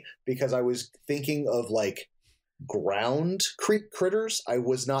got me because I was thinking of like ground critters. I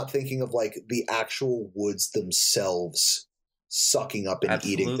was not thinking of like the actual woods themselves sucking up and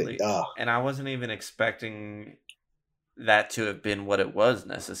eating things. And I wasn't even expecting that to have been what it was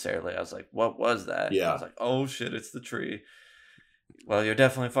necessarily. I was like, what was that? Yeah. I was like, oh shit, it's the tree. Well, you're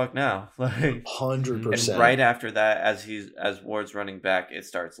definitely fucked now. Like 100%. And right after that, as Ward's running back, it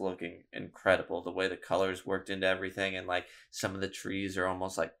starts looking incredible. The way the colors worked into everything, and like some of the trees are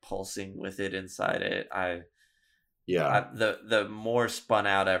almost like pulsing with it inside it. The more spun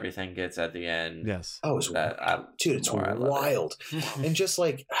out everything gets at the end. Yes. Oh, it's wild. And just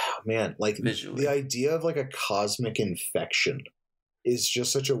like, oh, man, like visually, the idea of like a cosmic infection is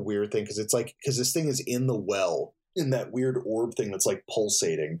just such a weird thing because this thing is in the well, in that weird orb thing that's like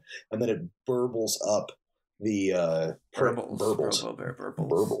pulsating, and then it burbles up the burbles.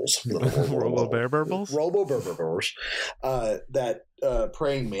 That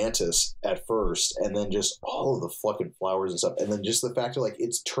praying mantis at first, and then just all of the fucking flowers and stuff, and then just the fact of like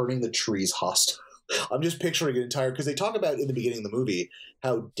it's turning the trees hostile. I'm just picturing it entire because they talk about in the beginning of the movie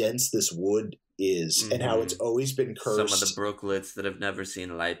how dense this wood is and how it's always been cursed. Some of the brooklets that have never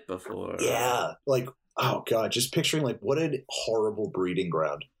seen light before. Yeah, like oh god, just picturing like what a horrible breeding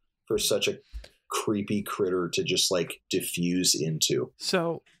ground for such a creepy critter to just like diffuse into.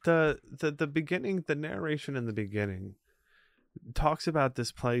 So the beginning, the narration in the beginning talks about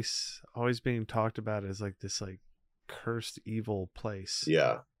this place always being talked about as like this like cursed evil place.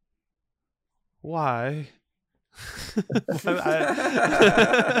 Yeah. Why?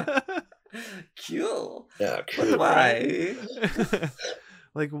 Cool. Yeah. Cool. Why?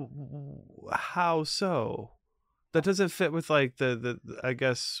 Like how so? That doesn't fit with like the I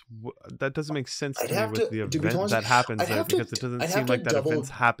guess that doesn't make sense to me with the event that happens there because it doesn't seem like that event's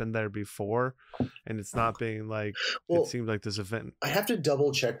happened there before, and it's not being like it seems like this event. I have to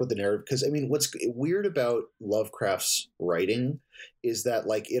double check with the narrative because I mean, what's weird about Lovecraft's writing is that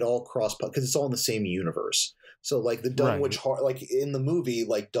like it all because it's all in the same universe. So like the Dunwich, like in the movie,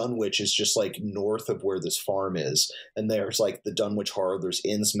 like Dunwich is just like north of where this farm is, and there's like the Dunwich Horror, there's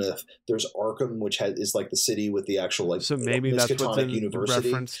Innsmouth, there's Arkham, which is like the city with the actual like so maybe that's what's in University.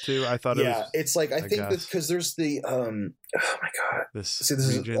 Reference to. I thought it was. It's like I think because there's the oh my god, this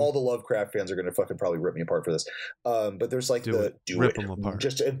is all the Lovecraft fans are going to fucking probably rip me apart for this, but there's like rip them apart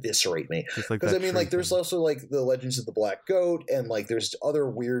just to eviscerate me because I mean like there's also like the Legends of the Black Goat and like there's other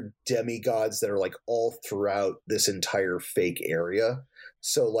weird demigods that are like all throughout this entire fake area.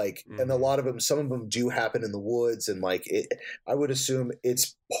 So like and a lot of them, some of them do happen in the woods, and like I would assume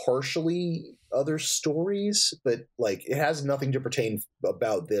it's partially other stories, but like it has nothing to pertain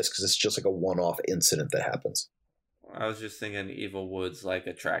about this because it's just like a one-off incident that happens. I was just thinking evil woods like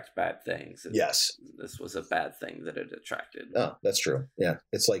attract bad things. Yes. This was a bad thing that it attracted. Oh, that's true. Yeah.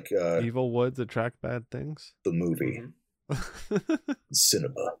 It's like evil woods attract bad things. The movie.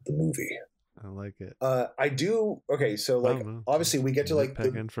 Cinema, the movie. I like it. I do. Okay, so like obviously we get to like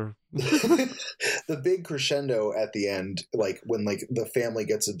the big crescendo at the end, like when like the family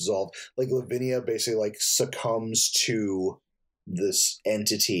gets absolved. Like Lavinia basically like succumbs to this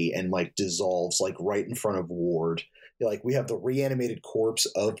entity and like dissolves like right in front of Ward. Like we have the reanimated corpse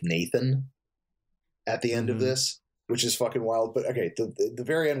of Nathan at the end of this, which is fucking wild. But okay, the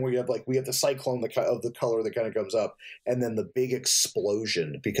very end where you have like we have the cyclone of the color that kind of comes up, and then the big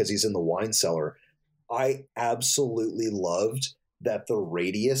explosion because he's in the wine cellar. I absolutely loved that the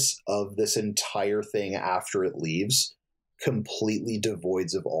radius of this entire thing after it leaves completely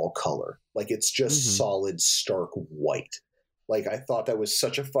devoids of all color. Like it's just solid, stark white. Like, I thought that was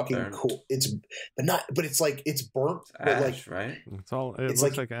such a fucking Burnt. cool. But it's like it's burnt, It's but like ash, right? it's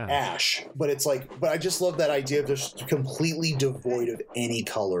looks like ash. ash. But it's like, but I just love that idea of just completely devoid of any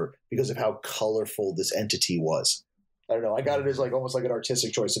color because of how colorful this entity was. I don't know. I got it as like almost like an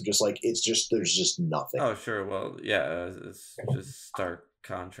artistic choice of just like there's just nothing. Oh, sure. Well, yeah, it's just stark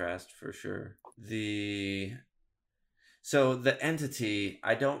contrast for sure. So the entity,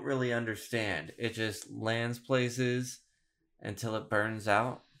 I don't really understand. It just lands places until it burns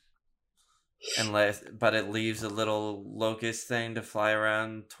out, but it leaves a little locust thing to fly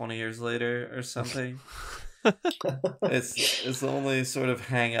around 20 years later or something. It's the only sort of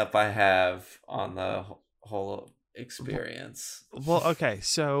hang up I have on the whole experience. Well, okay,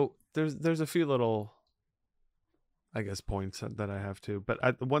 so there's a few little, I guess, points that I have to,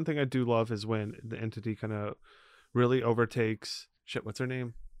 but one thing I do love is when the entity kind of really overtakes what's her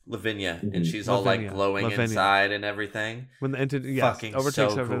name? Lavinia, and she's all like glowing inside and everything. When the entity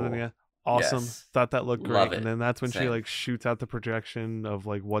overtakes so Lavinia, cool. Awesome. Yes. Thought that looked Love great. it. And then that's when Same. she like shoots out the projection of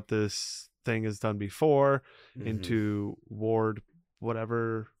like what this thing has done before into Ward,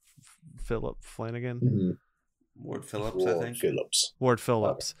 whatever, Philip Flanagan. Mm-hmm. Ward Phillips, I think. Ward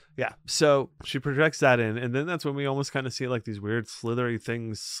Phillips. Okay. Yeah. So she projects that in, and then that's when we almost kind of see like these weird slithery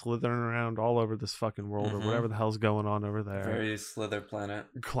things slithering around all over this fucking world or whatever the hell's going on over there. Very Slither planet.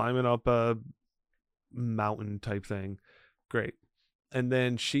 Climbing up a mountain type thing. Great. And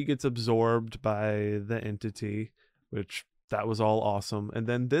then she gets absorbed by the entity, which that was all awesome. And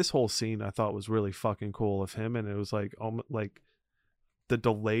then this whole scene I thought was really fucking cool of him, and it was like like the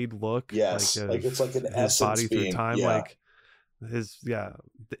delayed look, yes, like it's like an essence body being, through time, yeah. like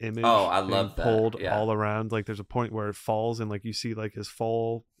the image. Oh, I love that. Pulled Yeah. all around. Like there's a point where it falls, and like you see like his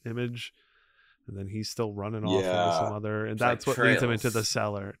full image, and then he's still running off into some other, and It's that's like what leads him into trails. the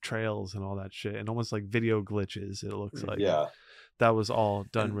cellar, trails and all that shit, and almost like video glitches. It looks like Yeah. that was all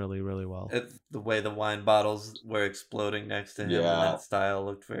done And really, really well. The way the wine bottles were exploding next to him in that style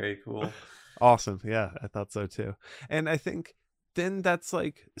looked very cool. Awesome. Yeah, I thought so too. And I think then that's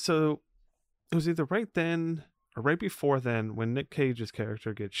like, so it was either right then or right before then when Nick Cage's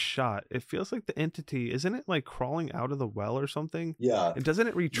character gets shot. It feels like the entity, isn't it like crawling out of the well or something? Yeah. And doesn't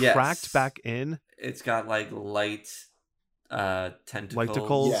it retract back in? It's got like light tentacles.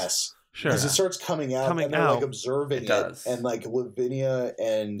 Lighticles? Yes. Sure. As it starts coming out, and they're like observing it, and like Lavinia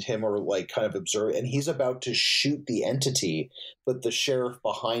and him are like kind of observing, and he's about to shoot the entity, but the sheriff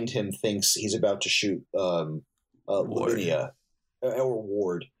behind him thinks he's about to shoot Lavinia or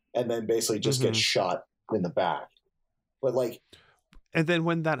Ward, and then basically just gets shot in the back. But like, and then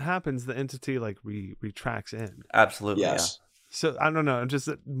when that happens, the entity like retracts in. Absolutely. Yes. Yeah. So I don't know, just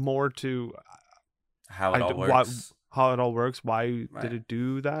more to how it all works. How it all works. Why did it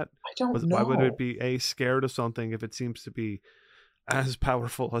do that? I don't know. Why would it be scared of something if it seems to be as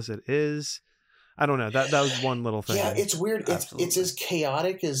powerful as it is? I don't know. That was one little thing. Yeah, it's weird. It's as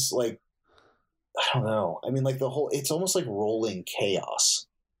chaotic as like, I don't know. I mean, like it's almost like rolling chaos.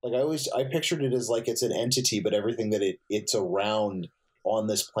 Like I pictured it as like it's an entity, but everything that it's around on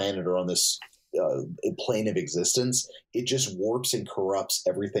this planet or on this plane of existence, it just warps and corrupts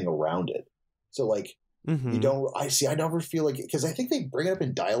everything around it. So like, I never feel like, because I think they bring it up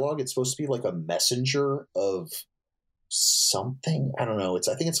in dialogue. It's supposed to be like a messenger of something. I don't know.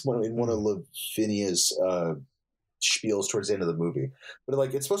 I think it's in one of Lavinia's spiels towards the end of the movie. But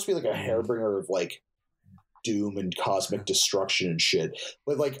like, it's supposed to be like a hairbringer of like doom and cosmic destruction and shit.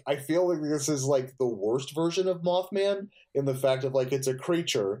 But like, I feel like this is like the worst version of Mothman in the fact of like, it's a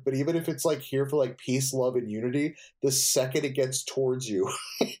creature, but even if it's like here for like peace, love, and unity, the second it gets towards you,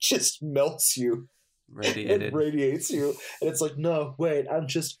 it just melts you. It radiates you, and it's like, no, wait, I'm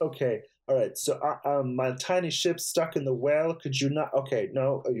just okay. All right, so my tiny ship's stuck in the well. Could you not? Okay,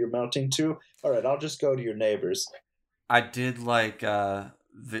 no, you're melting too. All right, I'll just go to your neighbors. I did like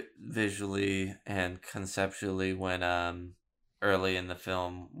visually and conceptually when early in the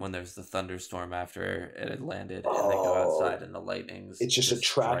film when there's the thunderstorm after it had landed and they go outside and the lightning's it's just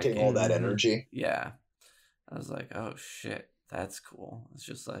attracting all that energy. Yeah, I was like, oh shit, that's cool. It's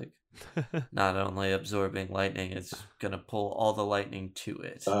just like not only absorbing lightning, it's gonna pull all the lightning to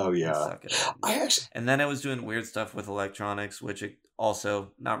it. Oh yeah. And then it was doing weird stuff with electronics, which it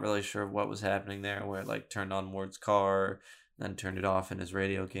also not really sure what was happening there, where it like turned on Ward's car, then turned it off and his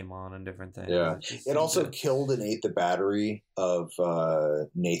radio came on and different things. Yeah. It also killed and ate the battery of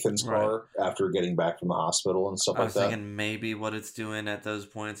Nathan's car after getting back from the hospital and stuff like that. I was thinking maybe what it's doing at those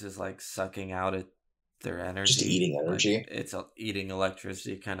points is like sucking out their energy. Just eating energy. Like it's eating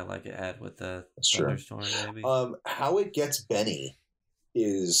electricity, kind of like it had with the thunderstorm, maybe. How it gets Benny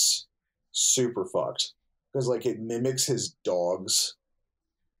is super fucked. because like it mimics his dog's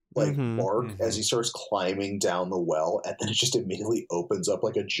like bark as he starts climbing down the well, and then it just immediately opens up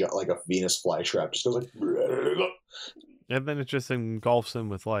like a Venus flytrap. Just goes like, and then it just engulfs him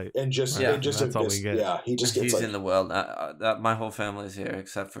with light, and just that's all we get. Yeah, he just gets he's in the well now. My whole family's here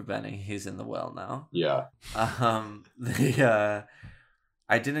except for Benny. He's in the well now. Yeah.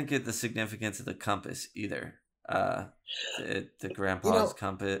 I didn't get the significance of the compass either. The grandpa's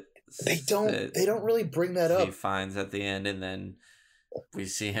compass. They don't really bring that up. He finds at the end, and then we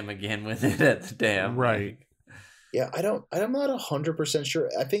see him again with it at the dam. Right. Yeah, I'm not 100% sure.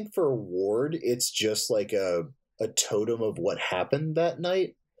 I think for Ward, it's just like a totem of what happened that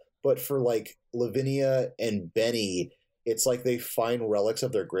night. But for like Lavinia and Benny, it's like they find relics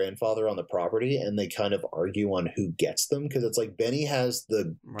of their grandfather on the property, and they kind of argue on who gets them, because it's like Benny has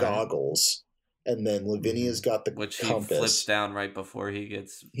the goggles, and then Lavinia's got the which compass. He flips down right before he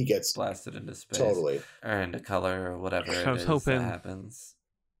gets blasted into space, totally, or into color or whatever. I was hoping that happens,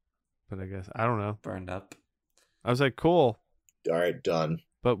 but I guess I don't know. Burned up. I was like, cool. All right, done.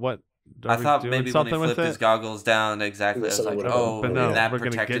 But what? I thought maybe when he flipped his goggles down, exactly. I was like, oh, but no, that we're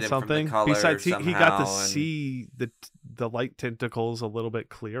gonna protected get him something. From the color Besides, he got to and... see the light tentacles a little bit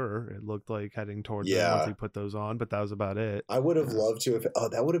clearer. It looked like heading towards him once he put those on, but that was about it. I would have loved to have. Oh,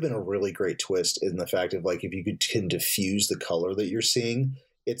 that would have been a really great twist in the fact of like if you can diffuse the color that you're seeing.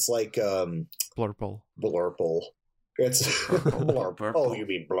 It's like Blurple. It's Blurple. Oh, you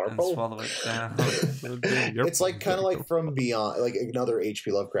mean Blurple? Swallow it down. It's like kind of like From Beyond, like another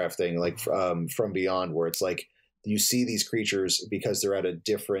H.P. Lovecraft thing, like From Beyond, where it's like you see these creatures because they're at a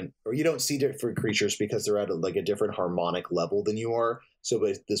different, or you don't see different creatures because they're at a different harmonic level than you are. So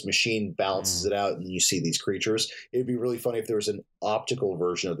but this machine balances it out, and you see these creatures. It'd be really funny if there was an optical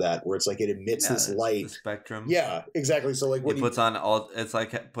version of that where it's like it emits this light. The spectrum. Yeah, exactly. So like when he puts on all, it's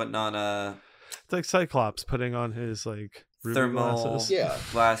like putting on a. It's like Cyclops putting on his like thermal glasses. Yeah,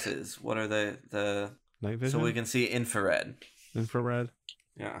 glasses. What are the night vision? So we can see infrared.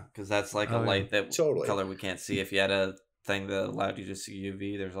 Yeah, because that's like a light that color we can't see. If you had a thing that allowed you to see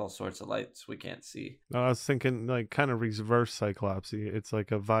UV, there's all sorts of lights we can't see. I was thinking like kind of reverse Cyclops. It's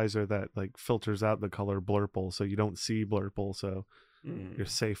like a visor that like filters out the color blurple, so you don't see blurple, so you're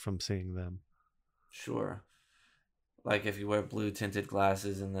safe from seeing them. Sure. Like if you wear blue tinted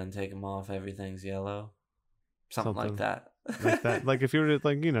glasses and then take them off, everything's yellow. Something like that. Like that. Like if you were to,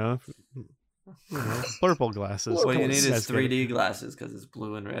 like, blurple glasses. What you need is 3D glasses because it's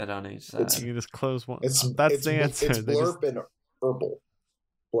blue and red on each side. You just close one. That's the answer. It's blurp and purple.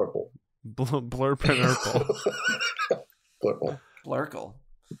 Blurple. Blurp and purple. Blurple. Blurkle.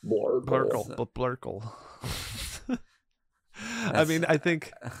 Blurkle. I mean, I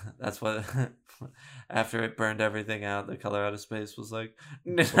think that's what. After it burned everything out, the color out of space was like,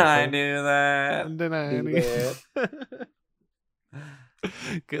 I knew that.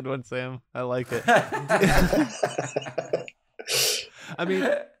 Good one, Sam. I like it. I mean,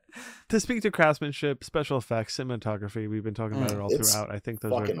 to speak to craftsmanship, special effects, cinematography, we've been talking about it all throughout. I think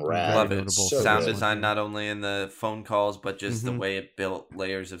those are rad. Love it. Notable. Sound design, not only in the phone calls, but just the way it built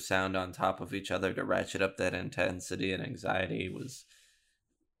layers of sound on top of each other to ratchet up that intensity and anxiety was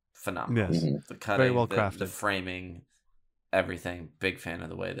phenomenal. Yes. The cutting, very well crafted. The framing, everything. Big fan of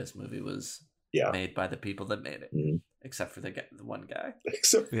the way this movie was made by the people that made it, except for the one guy.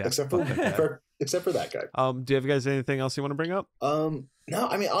 Except for that guy. Do you have guys anything else you want to bring up? No,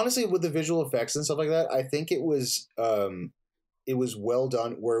 I mean honestly, with the visual effects and stuff like that, I think it was well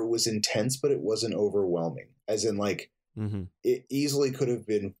done. Where it was intense, but it wasn't overwhelming. As in, like it easily could have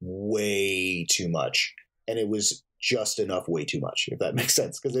been way too much, and it was just enough way too much, if that makes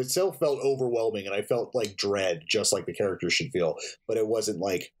sense, because it still felt overwhelming and I felt like dread just like the characters should feel, but it wasn't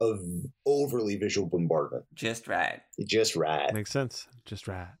like a overly visual bombardment. Just right. Makes sense. Just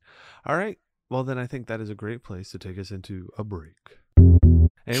right. All right, well then I think that is a great place to take us into a break,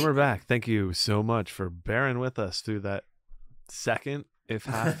 and we're back. Thank you so much for bearing with us through that second, if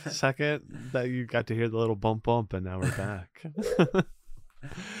half second, that you got to hear the little bump and now we're back.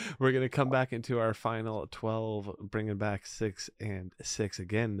 We're going to come back into our final 12, bringing back 6 and 6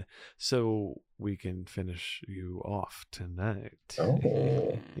 again, so we can finish you off tonight.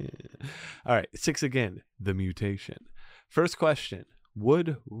 Oh. Yeah. All right, 6 again, the mutation. First question,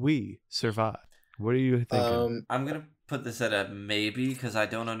 would we survive? What are you thinking? I'm going to put this at a maybe, because I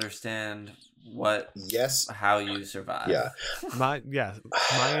don't understand how you survive. Yeah. My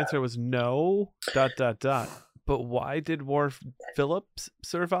answer was no, ... But why did Ward Phillips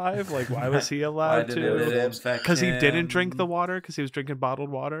survive? Like, why was he allowed Why to? didn't it infect Because he didn't him? drink the water? Because he was drinking bottled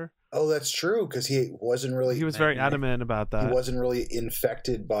water? Oh, that's true. Because he wasn't really. He was very Maybe. adamant about that. He wasn't really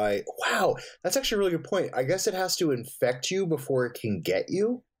infected by. Wow, that's actually a really good point. I guess it has to infect you before it can get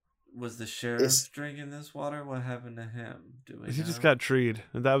you. Was the sheriff drinking this water? What happened to him? Do we He know? just got treed.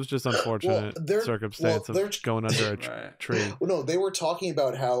 And that was just unfortunate circumstance of going under a Right. tree. Well, no, they were talking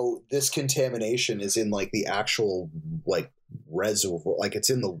about how this contamination is in like the actual like reservoir, like it's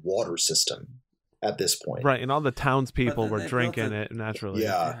in the water system at this point. Right, and all the townspeople then were they drinking built it naturally.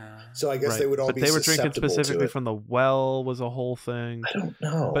 Yeah. So I guess Right. they would all but be they were drinking susceptible specifically to it. from the well was a whole thing. I don't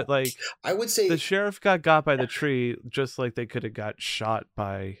know. But like I would say the sheriff got by the tree just like they could have got shot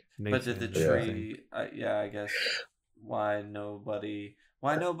by Nathan. But did the or something. tree? I guess why nobody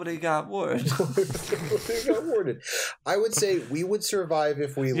got word? They got warded. I would say we would survive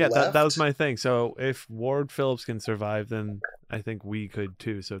if we Yeah, left. that was my thing. So if Ward Phillips can survive, then I think we could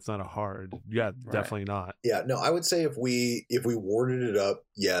too. So it's not a hard. Yeah, definitely not. Yeah, no, I would say if we warded it up,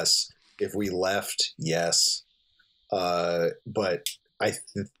 yes. If we left, yes. But I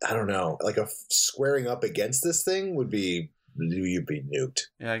don't know. Like squaring up against this thing would be you'd be nuked.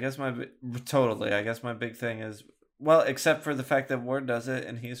 Yeah, I guess I guess my big thing is, well, except for the fact that Ward does it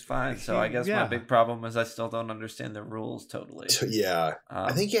and he's fine. So I guess my big problem is I still don't understand the rules totally. Yeah,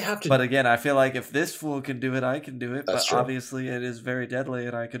 I think you have to. But again, I feel like if this fool can do it, I can do it. That's but true. obviously, it is very deadly,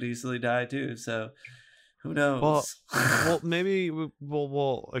 and I could easily die too. So who knows? Well, maybe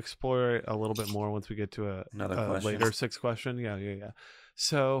we'll explore it a little bit more once we get to Another a question. later sixth question. Yeah.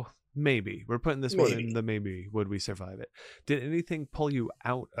 So maybe we're putting this one in the maybe. Would we survive it? Did anything pull you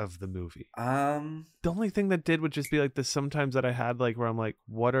out of the movie? The only thing that did would just be like this sometimes that I had like where I'm like,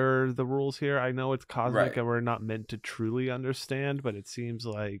 what are the rules here? I know it's cosmic Right. and we're not meant to truly understand, but it seems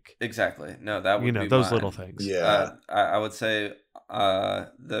like exactly. No, that would be those mine. little things. Yeah. I would say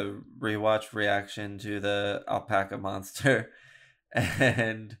the rewatch reaction to the alpaca monster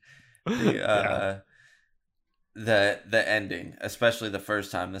and the the ending, especially the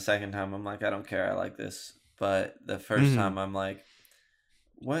first time. The second time I'm like, I don't care, I like this. But the first time I'm like,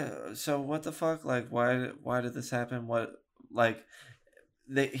 what? So what the fuck? Like, why did this happen? What? Like,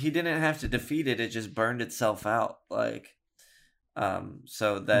 he didn't have to defeat it; it just burned itself out. Like,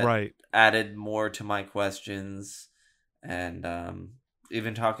 so that added more to my questions, and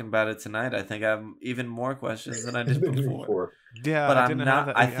even talking about it tonight, I think I have even more questions than I did before. Yeah, but I'm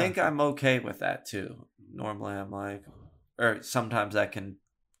not. I think I'm okay with that too. Normally, I'm like, or sometimes that can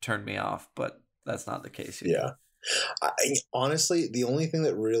turn me off, but that's not the case here. Yeah. Honestly, the only thing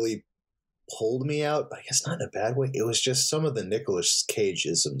that really pulled me out, I guess not in a bad way, it was just some of the Nicolas Cage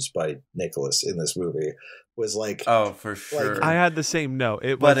isms by Nicolas in this movie was like, oh, for sure. Like, I had the same note.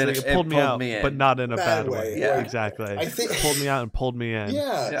 It pulled me out, but not in a bad way. Yeah, exactly. I think it pulled me out and pulled me in.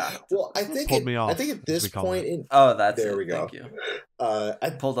 Yeah. Well, I think pulled me off. I think at this point in there we go. Thank you. I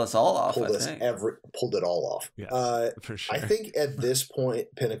pulled us all off. Pulled it all off. Yes, for sure. I think at this point,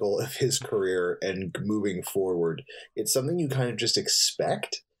 pinnacle of his career and moving forward, it's something you kind of just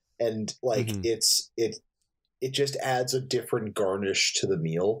expect, and like it just adds a different garnish to the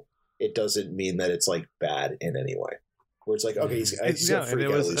meal. It doesn't mean that it's like bad in any way. Where it's like, okay, he's freak out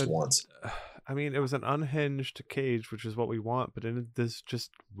at least once. I mean, it was an unhinged Cage, which is what we want, but in this just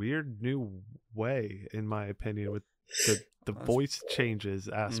weird new way, in my opinion, with the voice changes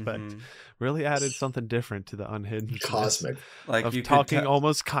aspect, really added something different to the unhinged cosmic, like of you talking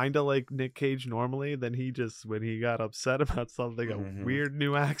almost kind of like Nick Cage normally. Then he just, when he got upset about something, a weird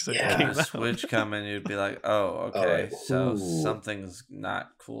new accent came out. Switch coming, you'd be like, oh, okay, so something's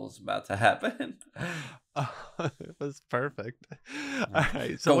not cool is about to happen. It was perfect. All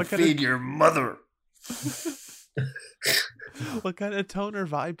right, so go feed your mother. What kind of tone or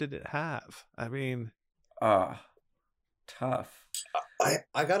vibe did it have? I mean, tough.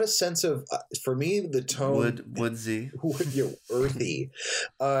 I got a sense of, for me, the tone woodsy, earthy.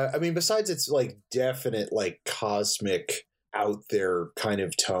 I mean, besides its like definite like cosmic out there kind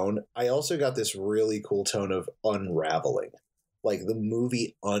of tone, I also got this really cool tone of unraveling. Like the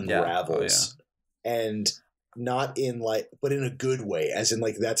movie unravels, and not in like, but in a good way, as in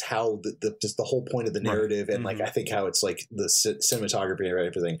like that's how just the whole point of the narrative, and like I think how it's like the cinematography and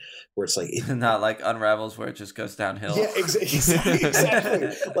everything, where it's like not like unravels where it just goes downhill. Yeah, exactly.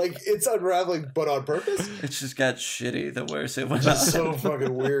 Like it's unraveling, but on purpose. It's just got shitty the worse it went. Just so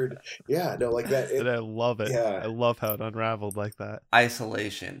fucking weird. Yeah, no, like that. And I love it. Yeah, I love how it unraveled like that.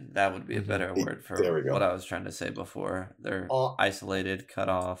 Isolation. That would be a better word for there we go. what I was trying to say before. They're isolated, cut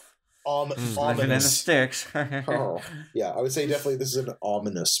off. Living in the ominous. sticks. Oh, yeah, I would say definitely this is an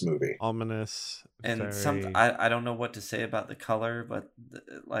ominous movie. Ominous. And very... I don't know what to say about the color, but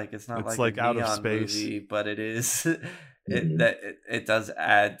like it's not It's like a out of neon space. movie, but it is Mhm. it does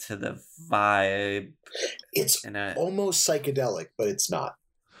add to the vibe. It's In a, almost psychedelic, but it's not.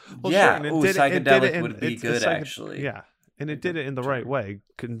 Well, yeah, sure, and ooh, it psychedelic would be it's a good actually. Yeah, and it Like did a it in the right term. way,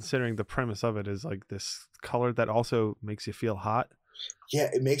 considering the premise of it is like this color that also makes you feel hot. Yeah,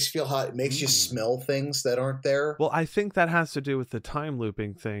 it makes you feel hot. It makes you smell things that aren't there. Well, I think that has to do with the time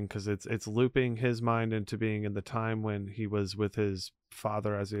looping thing, because it's looping his mind into being in the time when he was with his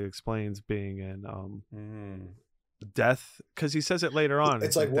father, as he explains, being in death, because he says it later on.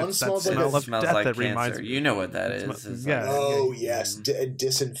 It's like one that smells like smell a- of smells death like that cancer. reminds me. You know what that is. It's yeah. like- Oh yes,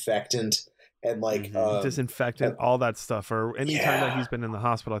 disinfectant and like Mhm. Disinfectant, all that stuff, or anytime that Yeah. he's been in the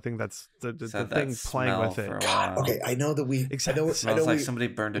hospital, I think that's the Said that thing playing smell with it. for a God, while. okay, I know that we. Exactly. I know. It smells like we, somebody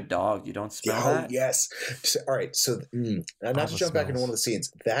burned a dog. You don't smell Oh that? yes. So, all right. So and All not to the jump back into smells. one of the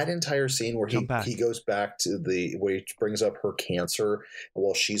scenes. That entire scene where Jump back. he goes back to where he brings up her cancer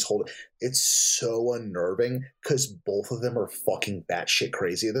while she's holding. It's so unnerving because both of them are fucking batshit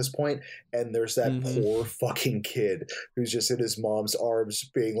crazy at this point, and there's that Mhm. poor fucking kid who's just in his mom's arms,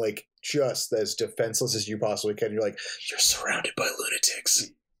 being like just as defenseless as you possibly can. You're like, you're surrounded by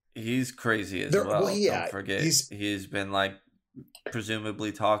lunatics. He's crazy as They're- well. well, yeah, Don't forget, he's- he's been like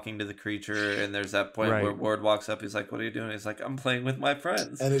presumably talking to the creature, and there's that point Right. where Ward walks up. He's like, "What are you doing?" He's like, "I'm playing with my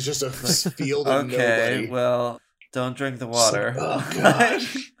friends." And it's just a field of Okay, nobody. well, don't drink the water. Oh, God.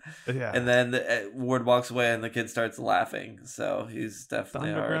 Yeah, And then Ward walks away, and the kid starts laughing. So he's the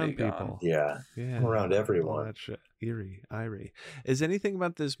definitely already underground gone. people. Yeah. Yeah, Around all everyone. that shit. Eerie. Is anything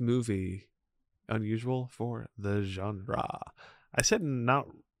about this movie unusual for the genre? I said not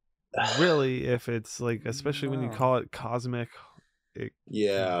really. If it's like, especially when you No. call it cosmic,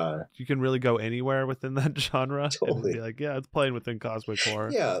 Yeah. you can really go anywhere within that genre and Totally. be like, yeah, it's playing within cosmic horror.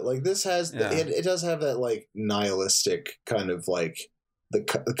 Yeah, like this has Yeah. it does have that like nihilistic kind of like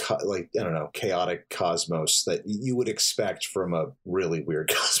like I don't know, chaotic cosmos that you would expect from a really weird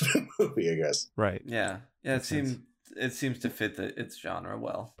cosmic movie, I guess. Right. Yeah, yeah. Makes sense. It seems to fit its genre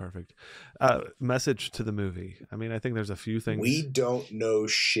well. Perfect. Message to the movie. I mean, I think there's a few things. We don't know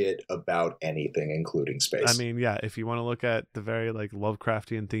shit about anything, including space. I mean, yeah, if you want to look at the very like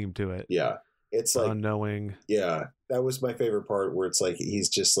Lovecraftian theme to it, yeah, it's like unknowing. yeah, that was my favorite part where it's like he's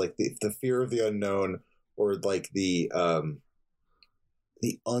just like the fear of the unknown, or like the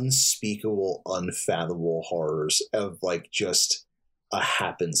unspeakable, unfathomable horrors of like just a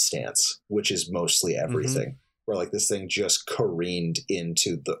happenstance, which is mostly everything. Where like this thing just careened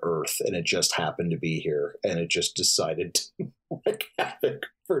into the earth and it just happened to be here and it just decided to wreak havoc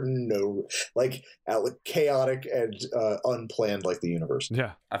for no chaotic and unplanned like the universe.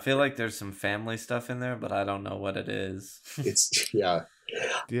 Yeah. I feel like there's some family stuff in there, but I don't know what it is. It's yeah.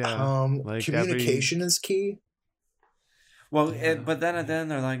 Yeah. Like Communication is key. Well, Yeah. but then at the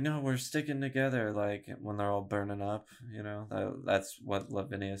end they're like, no, we're sticking together. Like when they're all burning up, you know, that's what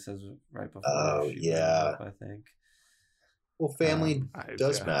Lavinia says right before. Oh, she burns yeah. up, I think. Well, family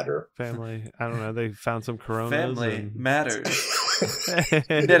does yeah. matter. Family. I don't know. They found some Coronas. Family and... matters.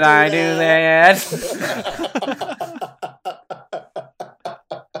 Did Did I do that?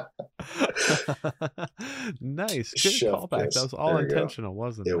 Nice. Good Chef callback. kiss. That was all There you go. intentional,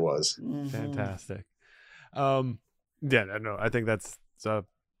 wasn't it? It was. Mhm. Fantastic. Yeah, no, I think that's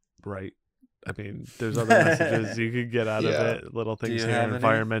right. I mean, there's other messages you could get out Yeah. of it. Little Do things you here, have any?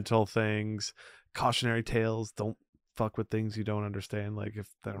 environmental things, cautionary tales. Don't fuck with things you don't understand. Like if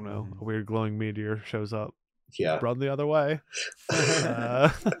I don't know, a weird glowing meteor shows up, Yeah. run the other way.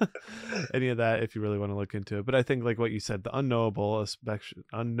 Any of that, if you really want to look into it. But I think like what you said, the unknowable,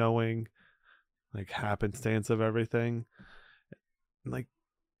 unknowing, like happenstance of everything, like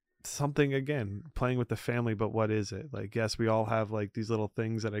something again playing with the family. But what is it? Like, yes, we all have like these little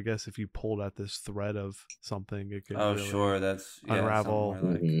things that I guess if you pulled at this thread of something, it could Oh, really sure. That's unravel.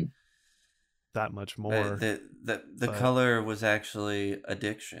 somewhere like, Mhm. that much more. the but- color was actually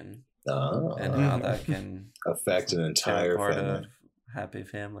addiction, Oh. and how that can affect an tear entire apart family. a happy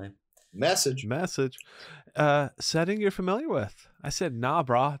family. Message. Message. Setting you're familiar with. I said nah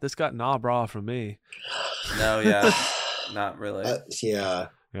brah. This got nah brah from me. No, yeah, not really. Yeah.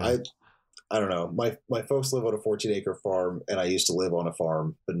 Yeah. I don't know. My folks live on a 14-acre farm, and I used to live on a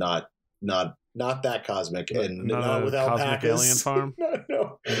farm, but not that cosmic, and Not not a with cosmic alpacas. alien farm? no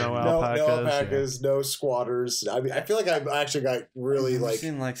No no alpacas, alpacas, no squatters. I mean, I feel like I've actually got really I've never like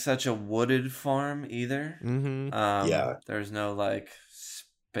seen like such a wooded farm either. Mm-hmm. Yeah. There's no like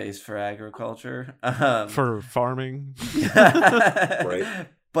space for agriculture. For farming. Right.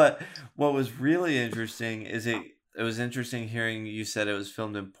 But what was really interesting is it was interesting hearing you said it was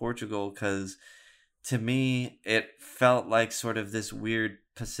filmed in Portugal, because to me it felt like sort of this weird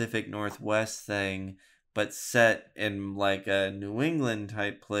Pacific Northwest thing, but set in like a New England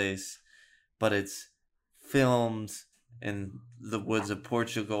type place, but it's filmed in the woods of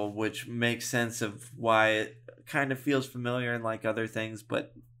Portugal, which makes sense of why it kind of feels familiar and like other things,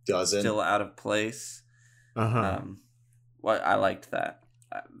 but Doesn't. still out of place. I liked that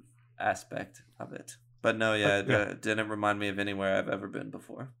aspect of it, but no, it didn't remind me of anywhere I've ever been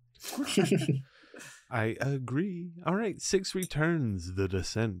before. I agree. All right, 6 returns. The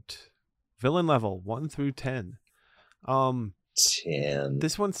Descent. Villain level 1 through 10. 10.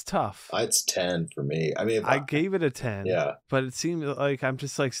 This one's tough. It's 10 for me. I mean, I gave it a 10. Yeah. But it seemed like I'm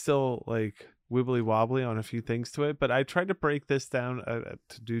just like still like wibbly wobbly on a few things to it. But I tried to break this down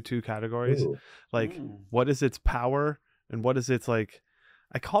to do 2 categories. Ooh. Like, what is its power and what is its like?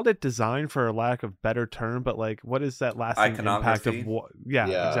 I called it design for a lack of better term, but like, what is that lasting impact of what? Yeah,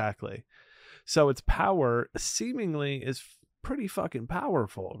 exactly. So its power seemingly is pretty fucking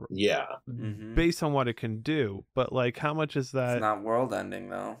powerful. Yeah. Based on what it can do. But like, how much is that? It's not world ending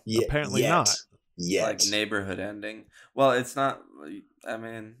though. Apparently not. Yet. Like neighborhood ending. Well, it's not. I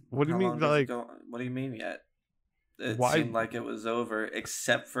mean, what do you mean? Like, what do you mean yet? It why? Seemed like it was over,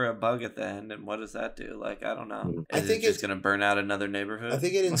 except for a bug at the end. And what does that do? Like, I don't know. I think it's just going to burn out another neighborhood. I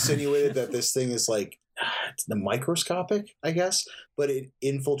think it insinuated that this thing is like it's the microscopic, I guess, but it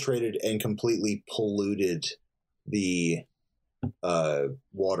infiltrated and completely polluted the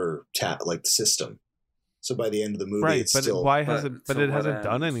water tap like system. So by the end of the movie, right? it's but still. Why has it? But so it hasn't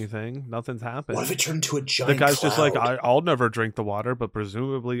done ends? anything. Nothing's happened. What if it turned into a giant? The guy's cloud? just like, I'll never drink the water, but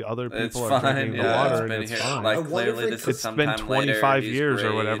presumably other people are drinking the water, and it's fine. Like clearly, this is it's been 25 years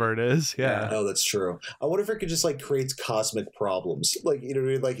or whatever it is. Yeah. No, that's true. I wonder if it could just like creates cosmic problems. Like, you know what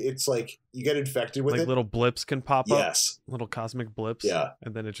I mean? Like, it's like you get infected with like it. Little blips can pop up. Yes. Little cosmic blips. Yeah.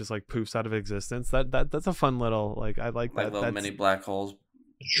 And then it just like poofs out of existence. That's a fun little like I like that. Little mini black holes.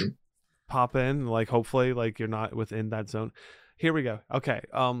 Pop in, like hopefully like you're not within that zone. Here we go. Okay.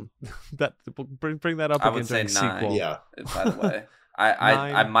 That bring that up I again would say during 9. sequel. Yeah. By the way,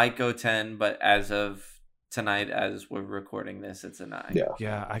 I might go 10, but as of tonight, as we're recording this, it's a 9.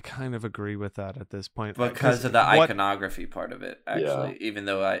 Yeah, I kind of agree with that at this point because of the iconography part of it. Actually, even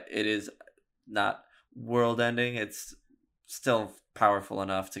though it is not world ending, it's still powerful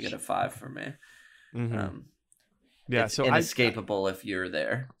enough to get a 5 for me. Yeah, it's so inescapable if you're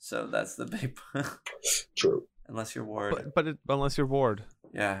there. So that's the big True. Unless you're Ward. But unless you're Ward.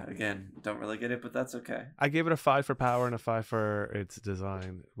 Yeah, again, don't really get it, but that's okay. I gave it a 5 for power and a 5 for its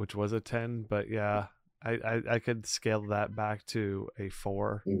design, which was a 10. But yeah, I could scale that back to a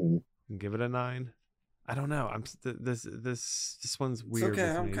 4 and give it a 9. I don't know. This one's weird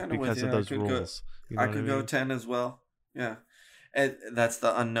with me because of those rules. I could go 10 as well. Yeah, and that's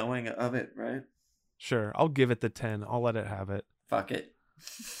the unknowing of it, right? Sure, I'll give it the 10. I'll let it have it. Fuck it.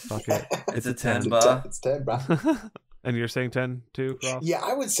 It's a 10, It's 10, bro. And you're saying 10 too, Ross? Yeah,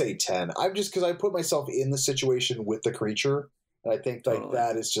 I would say 10. I'm just because I put myself in the situation with the creature. And I think like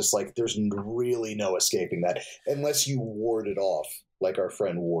that is just like there's really no escaping that unless you ward it off like our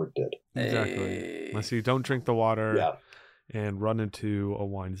friend Ward did. Exactly. Unless you don't drink the water and run into a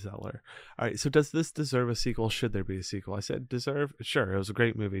wine cellar. All right, so does this deserve a sequel? Should there be a sequel? I said deserve. Sure, it was a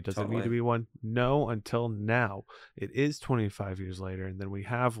great movie. Does it need to be one? No, until now. It is 25 years later, and then we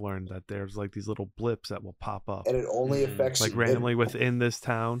have learned that there's like these little blips that will pop up. And it only affects like randomly within this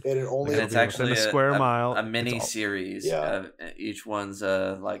town. And it only it's actually a square mile. A mini series. Each one's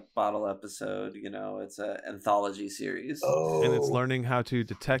a like bottle episode, it's an anthology series. And it's learning how to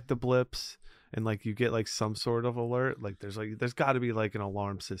detect the blips. And like you get like some sort of alert, like there's got to be like an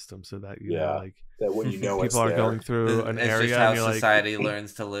alarm system so that you know, like that when you know people are going through an area, just how and you're society like,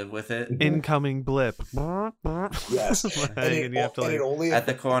 learns to live with it. Incoming blip. Yes, and you have to like only at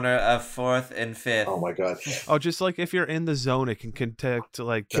the corner of 4th and 5th. Oh my god! Oh, just like if you're in the zone, it can detect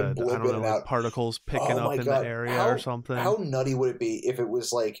like the I don't know, like particles picking up in the area or something. How nutty would it be if it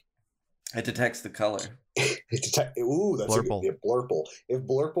was like? It detects the color. Ooh, that's Blurple. A Blurple. If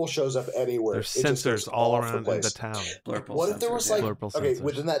Blurple shows up anywhere, there's sensors all around in the town. Blurple what if there was like sensors.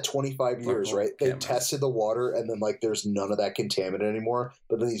 within that 25 years, right? They tested the water and then like there's none of that contaminant anymore,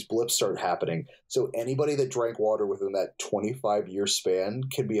 but then these blips start happening. So anybody that drank water within that 25-year span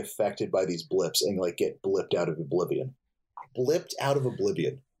can be affected by these blips and like get blipped out of oblivion. Blipped out of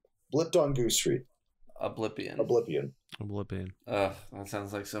oblivion. Blipped on Goose Street. Oblivion. Ugh, that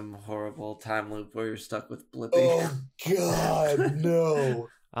sounds like some horrible time loop where you're stuck with Blippi. Oh God, no!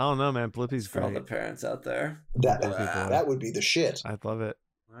 I don't know, man. Blippi's for great. all the parents out there. That would be the shit. I'd love it.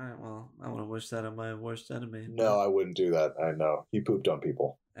 All right, well, I want to wish that on my worst enemy. No, I wouldn't do that. I know he pooped on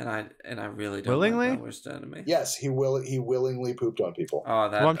people. And I really don't Willingly? like my worst enemy. Yes, he willingly pooped on people. Oh,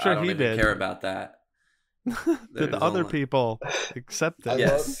 that Well, I'm sure I don't he even did. care about that. Did There's the other only- people accept it?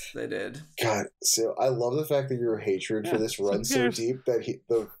 Yes, they did. God, so I love the fact that your hatred for Yeah, this who runs so cares? deep that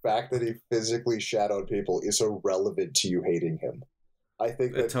the fact that he physically shat on people is so relevant to you hating him. I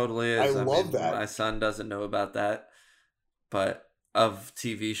think It that totally is. I mean, love that. My son doesn't know about that, but of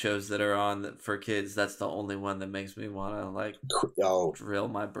TV shows that are on for kids, that's the only one that makes me want to like oh. drill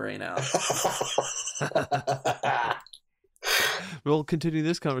my brain out. We'll continue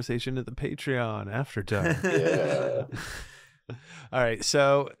this conversation at the Patreon after dark. Yeah. All right.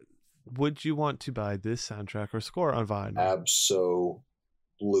 So, would you want to buy this soundtrack or score on vinyl? Absolutely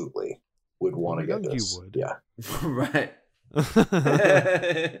would want to You get know you this. would. Yeah. Right.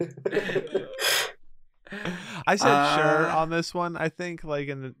 I said sure on this one. I think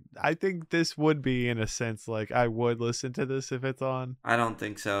I think this would be in a sense like I would listen to this if it's on I don't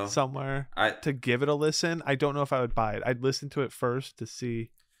think so. somewhere I to give it a listen. I don't know if I would buy it. I'd listen to it first to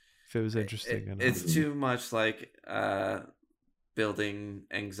see if it was interesting. or not. it's too much like building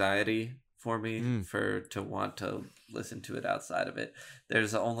anxiety for me to want to listen to it outside of it.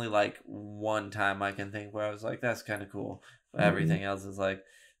 There's only like one time I can think where I was like, that's kind of cool. But everything else is like,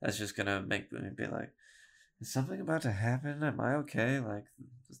 that's just gonna make me be like, is something about to happen? Am I okay? Like,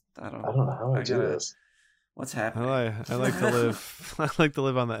 I don't I don't know how I do this. What's happening? I like to live. I like to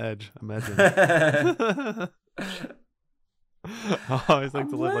live on the edge. Imagine. I always like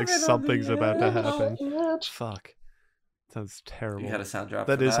to live like something's about to happen. Fuck. Sounds terrible. You got a sound drop.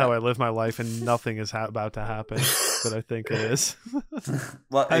 That for is how I live my life, and nothing is about to happen. But I think it is.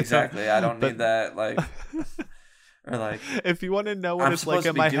 Well, I know, exactly. I don't but- need that. Like, or like, If you want to know what I'm it's like supposed to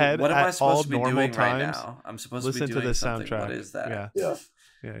in be my doing. head What am I at all supposed to be normal doing right times, now? I'm supposed listen to be to doing this something. soundtrack. What is that? Yeah.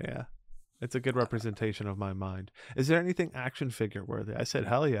 Yeah. Yeah. It's a good representation of my mind. Is there anything action figure worthy? I said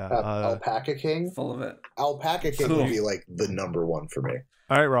hell yeah. Alpaca King? Full of it, Alpaca King would be like the number one for me.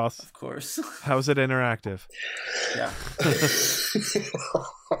 All right, Ross. of course. How's it interactive? Yeah.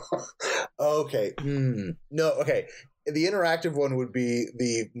 Okay. No, okay. The interactive one would be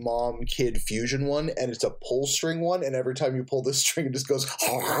the mom kid fusion one, and it's a pull string one, and every time you pull this string, it just goes.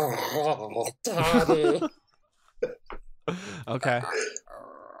 Daddy. Okay.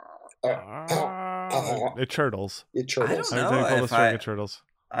 It turtles. It chirples. I don't Every time you know pull the if string, I- it turtles.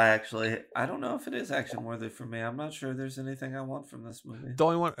 I don't know if it is action worthy for me. I'm not sure there's anything I want from this movie.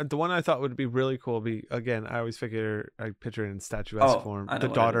 The one I thought would be really cool would be, again, I always picture it in statuesque Oh, form. I know The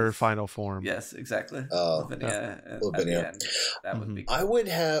what it daughter is. final form. Yes, exactly. Lavinia. At the Lavinia. end. That would be. I would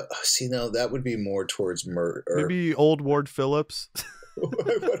have. See, now that would be more towards murder. Maybe old Ward Phillips.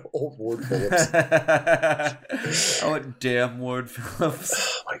 Old Ward Phillips. Oh, damn Ward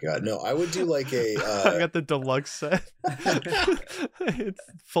Phillips. Oh my god, no! I would do like a. I got the deluxe set. It's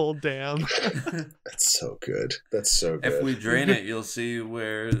full down. That's so good. That's so good. If we drain it, you'll see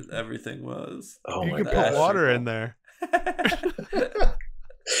where everything was. oh You my could god! put water in there.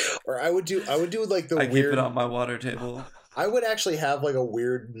 Or I would do like the I keep weird. it on my water table. I would actually have like a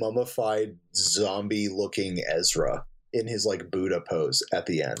weird mummified zombie looking Ezra in his like Buddha pose at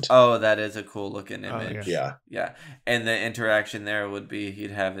the end. Oh, that is a cool looking Oh, image. Yeah. Yeah. And the interaction there would be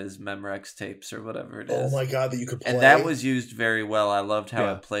he'd have his Memorex tapes or whatever it is. Oh my god, that you could play. And that was used very well. I loved how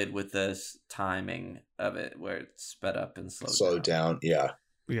Yeah. it played with this timing of it, where it sped up and slowed slow down. down. Yeah.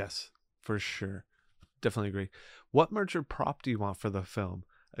 Yes, for sure. Definitely agree. What merch or prop do you want for the film?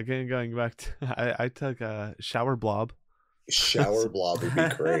 Again, going back to, I took a shower blob. Shower blob would be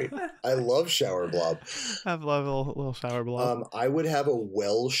great. I love shower blob. I love a little shower blob. I would have a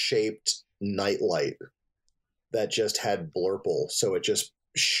well-shaped nightlight that just had blurple, so it just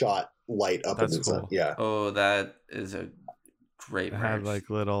shot light up That's in the sun. cool. Yeah. Oh, that is a great It had merch. like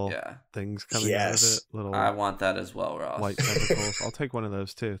little Yeah. things coming out of Yes. it. Little I want that as well, Ross. white tentacles. I'll take one of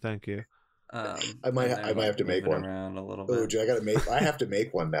those too. Thank you. I might have to make one. Around a little Oh, bit. dude, I have to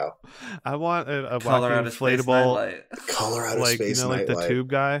make one now. I want a Colorado wacky Space inflatable, Nightlight. Colorado like Space like the Nightlight. tube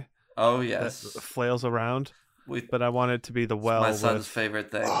guy Oh that yes, flails around. we. But I want it to be the well my son's with favorite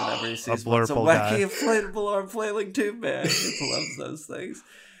thing. Whenever he sees a one, it's a blurple wacky guy. inflatable arm flailing tube man. He loves those things.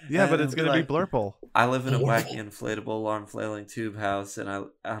 yeah, but And it's it'll gonna be be blurple. I live in a Blurple. wacky inflatable arm flailing tube house, and I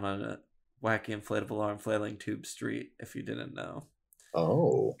on a wacky inflatable arm flailing tube street. If you didn't know,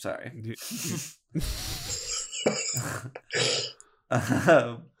 Oh. sorry. You-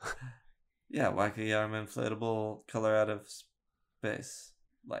 Yeah, wacky arm inflatable color out of space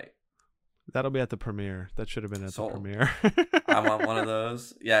light. That'll be at the premiere. That should have been at Sold. the premiere. I want one of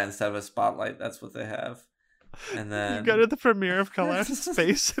those. Yeah, instead of a spotlight, that's what they have. And then you go to the premiere of Color Out of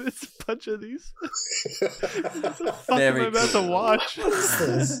Space, and it's a bunch of these. What the fuck am I about to watch?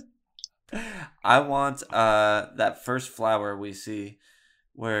 I want that first flower we see,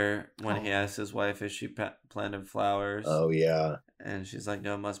 where when he asks his wife, "Is she planted flowers?" Oh yeah, and she's like,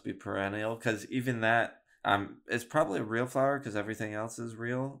 "No, it must be perennial." Because even that, it's probably a real flower because everything else is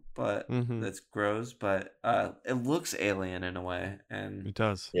real, but it grows. But it looks alien in a way, and it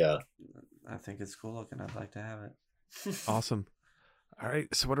does. Yeah, I think it's cool looking. I'd like to have it. Awesome. All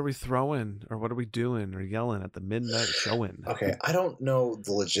right, so what are we throwing, or what are we doing, or yelling at the midnight showing? Okay, I don't know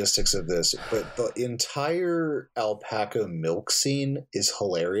the logistics of this, but the entire alpaca milk scene is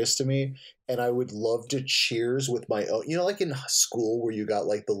hilarious to me, and I would love to cheers with my own. You know, like in school where you got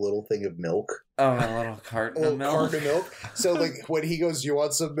like the little thing of milk. Oh, a little carton of milk. Carton of milk. So like when he goes, "You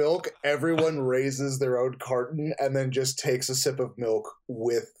want some milk?" Everyone raises their own carton and then just takes a sip of milk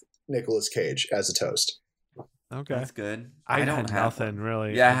with Nicolas Cage as a toast. Okay, that's good. I don't have nothing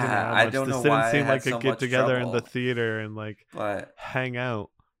really. Yeah, I don't know why. This didn't seem like a get together trouble. in the theater and like hang out.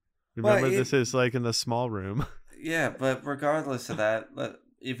 Remember, this is like in the small room. Yeah, but regardless of that,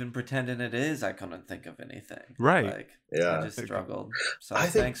 even pretending it is, I couldn't think of anything. Right. Like, yeah. I just struggled. So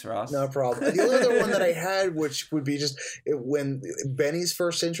thanks, Ross. No problem. The only other one that I had, which would be just when Benny's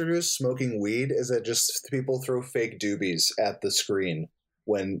first introduced smoking weed, is that just people throw fake doobies at the screen.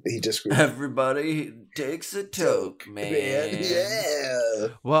 When he just everybody takes a toke, man. Yeah.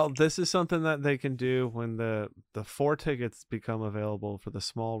 Well, this is something that they can do when the 4 tickets become available for the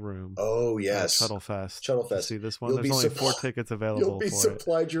small room. Oh yes, Shuttlefest. Shuttlefest. See this one? There's only 4 tickets available. You'll be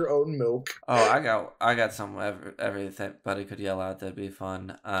supplied your own milk. Oh, I got some everybody could yell out. That'd be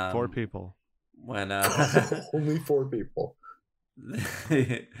fun. 4 people. When only 4 people.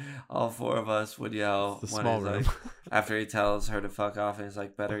 All 4 of us would yell when he's like, after he tells her to fuck off, and he's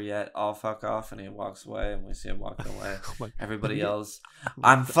like, "Better yet, I'll fuck off," and he walks away, and we see him walking away. Everybody yells,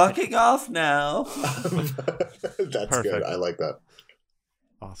 "I'm fucking off now." That's perfect. Good. I like that.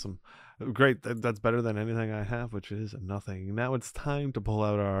 Awesome. Great. That's better than anything I have, which is nothing. Now it's time to pull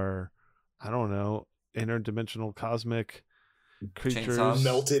out our, I don't know, interdimensional cosmic creatures. Chainsaws.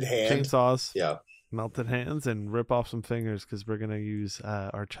 Melted hand. Chainsaws. Yeah. Melted hands and rip off some fingers, because we're going to use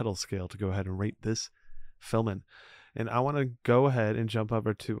our Chettle scale to go ahead and rate this filmin'. And I want to go ahead and jump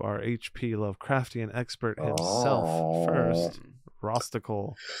over to our HP Lovecraftian expert himself first.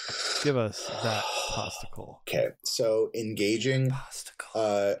 Rosticle. Give us that posticle. Okay, so engaging.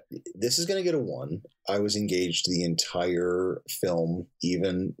 This is going to get a 1. I was engaged the entire film,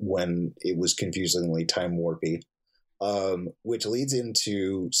 even when it was confusingly time warpy, which leads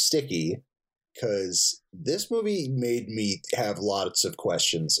into sticky. Because this movie made me have lots of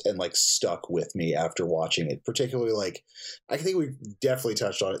questions and like stuck with me after watching it. Particularly, like, I think we definitely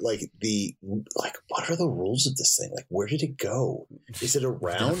touched on it. Like what are the rules of this thing? Like, where did it go? Is it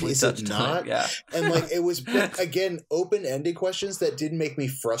around? Is it not? Yeah. And like, it was again open-ended questions that didn't make me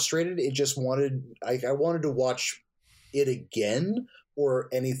frustrated. It just I wanted to watch it again or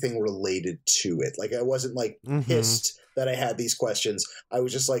anything related to it. Like, I wasn't like pissed that I had these questions. I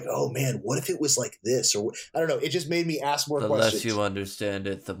was just like, oh man, what if it was like this? Or I don't know. It just made me ask more questions. The less you understand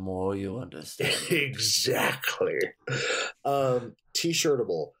it, the more you understand it. Exactly.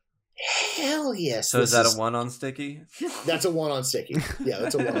 T-shirtable. Hell yes. So is that a 1 on sticky? That's a 1 on sticky. Yeah,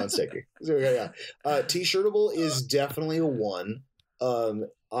 that's a 1 on sticky. So, yeah. T-shirtable is definitely a 1.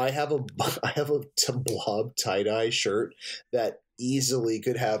 I have a blob tie-dye shirt that easily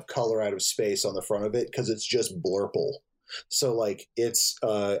could have Color Out of Space on the front of it because it's just blurple. So like it's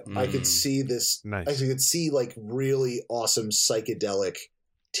I could see this. Nice. I could see like really awesome psychedelic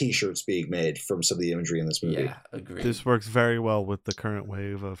T-shirts being made from some of the imagery in this movie. Yeah, agreed. This works very well with the current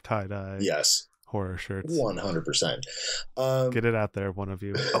wave of tie-dye. Yes. Horror shirts. 100%. Get it out there, one of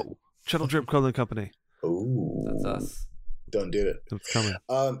you. Oh, Shuttle Drip Clothing Company. Oh, that's us. Done did it. It's coming.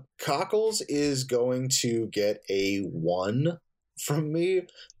 Cockles is going to get a 1 from me.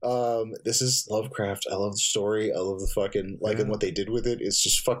 This is Lovecraft. I love the story. I love the fucking and what they did with it. It's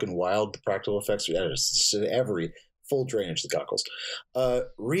just fucking wild. The practical effects. It's just every full drainage. The Cockles.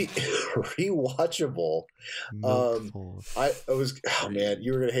 Rewatchable. I was. Oh man,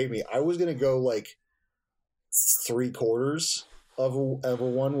 you were gonna hate me. I was gonna go like 3/4 of a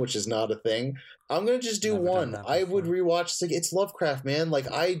 1, which is not a thing. I'm gonna just do 1. I would rewatch. It's Lovecraft, man. Like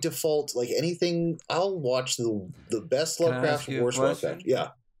I default, like anything. I'll watch the best Lovecraft, worst Lovecraft. Yeah.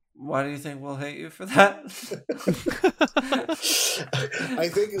 Why do you think we'll hate you for that? I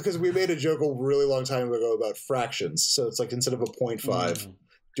think because we made a joke a really long time ago about fractions. So it's like instead of a 0.5,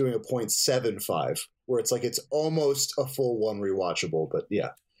 doing a 0.75, where it's like it's almost a full 1 rewatchable. But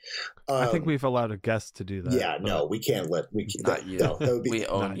yeah. I think we've allowed a guest to do that. Yeah, no, we can't let Not you. No, that would be We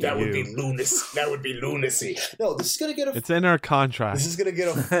own that you. would be lunacy. That would be lunacy. No, this is gonna get a. It's in our contract. This is gonna get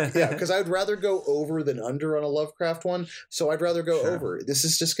a yeah, because I'd rather go over than under on a Lovecraft one. So I'd rather go Sure. over. This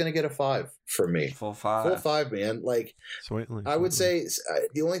is just gonna get a 5 from me. Full 5. Full 5, man. Like Sweetly, I would sweetly. say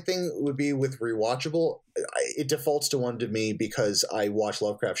the only thing would be with rewatchable. It defaults to 1 to me because I watch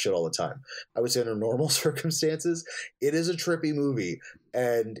Lovecraft shit all the time. I would say under normal circumstances, it is a trippy movie,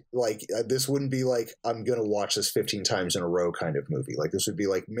 and like this wouldn't be like I'm gonna watch this 15 times in a row kind of movie. Like this would be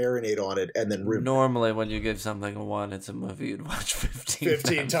like marinate on it and then Normally, when you give something a 1, it's a movie you'd watch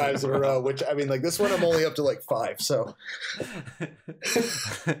 15 times in a row. Which I mean, like this one, I'm only up to like 5. So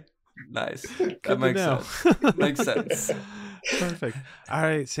Nice. Good That to makes know. sense. Makes sense. Perfect. All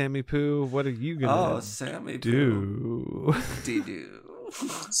right, Sammy Poo, what are you gonna Oh, Sammy do? do.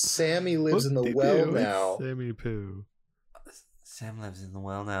 Sammy lives in the well now. Sammy Poo. Sam lives in the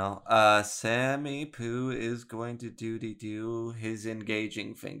well now. Sammy Poo is going to do his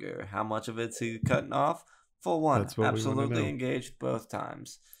engaging finger. How much of it's he cutting off? Full 1. That's what we wanna Absolutely know. engaged both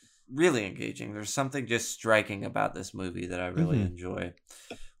times. Really engaging. There's something just striking about this movie that I really Mhm. enjoy.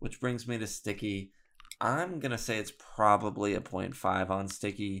 Which brings me to Sticky. I'm going to say it's probably a 0.5 on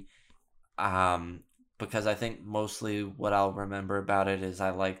Sticky. Because I think mostly what I'll remember about it is I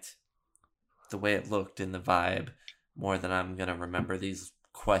liked the way it looked and the vibe more than I'm going to remember these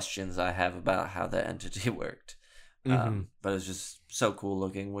questions I have about how the entity worked. But it's just so cool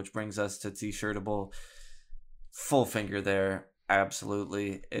looking, which brings us to T-Shirtable. Full finger there.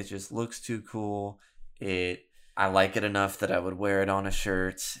 Absolutely. It just looks too cool. I like it enough that I would wear it on a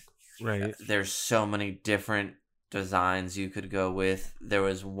shirt. Right. There's so many different designs you could go with. There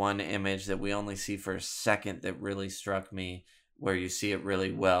was one image that we only see for a second that really struck me, where you see it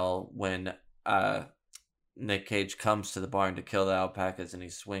really well when Nick Cage comes to the barn to kill the alpacas, and he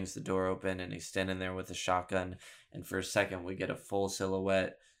swings the door open and he's standing there with a shotgun, and for a second we get a full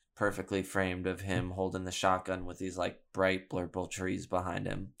silhouette perfectly framed of him holding the shotgun with these like bright blurple trees behind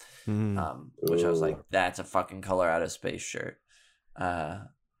him. Which I was like, that's a fucking Color Out of Space shirt.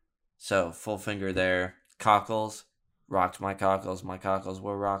 So full finger there. Cockles, rocked my cockles. My cockles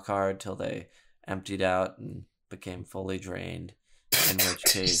were rock hard till they emptied out and became fully drained. In which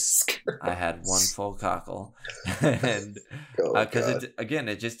case, I had 1 full cockle, and because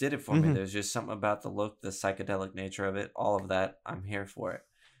it just did it for me. There's just something about the look, the psychedelic nature of it, all of that. I'm here for it.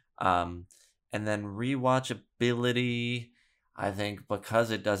 And then rewatchability, I think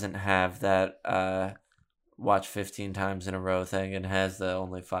because it doesn't have that watch 15 times in a row thing and has the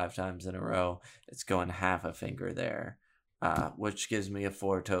only 5 times in a row, it's going half a finger there, which gives me a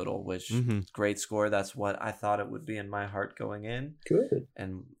 4 total, which great score. That's what I thought it would be in my heart going in. Good.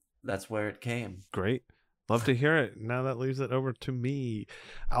 And that's where it came. Great. Love to hear it. Now that leaves it over to me.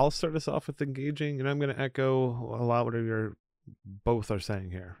 I'll start us off with engaging, and I'm going to echo a lot what you're both are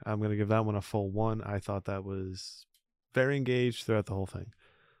saying here. I'm going to give that one a full 1. I thought that was very engaged throughout the whole thing.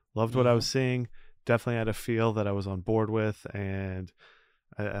 Loved what I was seeing. Definitely had a feel that I was on board with, and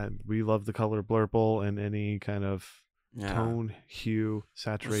we love the color blurple and any kind of tone, hue,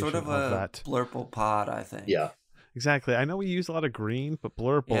 saturation sort of a that blurple pod, I think. Yeah. Exactly. I know we use a lot of green, but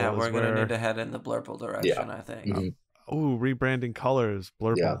blurple Yeah, is we're going to where... need to head in the blurple direction, I think. rebranding colors,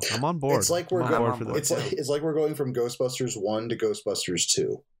 blurple. Yeah. I'm on board. It's like we're I'm on board for this. it's like we're going from Ghostbusters 1 to Ghostbusters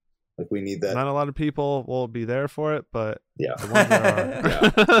 2. Like we need that. Not a lot of people will be there for it, but Yeah. the ones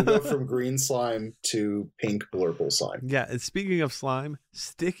that are. We go from green slime to pink blurple slime. Yeah, and speaking of slime,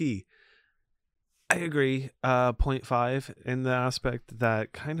 Sticky. I agree. 0.5 in the aspect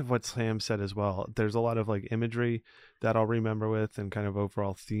that kind of what Sam said as well. There's a lot of like imagery that I'll remember with and kind of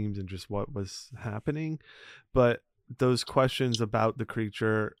overall themes and just what was happening. But those questions about the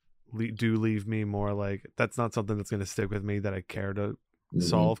creature do leave me more like that's not something that's going to stick with me that I care to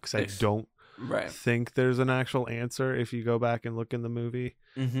solve, because I don't think there's an actual answer if you go back and look in the movie.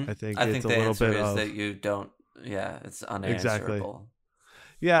 I think it's a little bit of that you don't. Yeah, it's unanswerable. Exactly.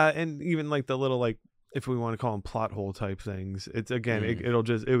 Yeah, and even like the little like if we want to call them plot hole type things, it's again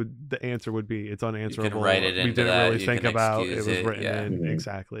the answer would be it's unanswerable. You can write it into we didn't that, really you think can about it excuse was it, written yeah. in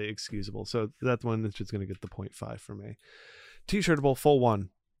exactly excusable. So that's one that's just going to get the 0.5 for me. T-shirtable full 1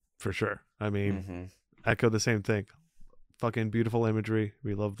 for sure. I mean, echo the same thing. Fucking beautiful imagery.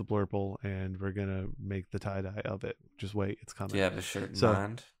 We love the blurple, and we're gonna make the tie dye of it. Just wait, it's coming. Do you have a shirt in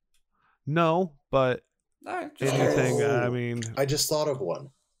mind? No, but anything. Oh. I mean, I just thought of one.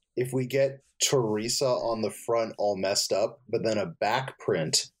 If we get Teresa on the front all messed up, but then a back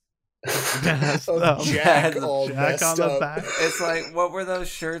print Of Jack all Jack messed on the up. back. It's like, what were those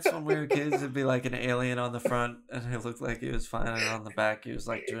shirts when we were kids? It'd be like an alien on the front, and it looked like he was fine, and on the back, he was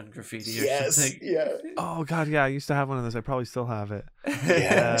like doing graffiti or Yes, something. yeah. Oh god, yeah, I used to have one of those. I probably still have it.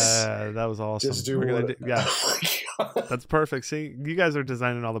 Yes. That was awesome. Just do We're gonna what? yeah, Oh my God. that's perfect. See, you guys are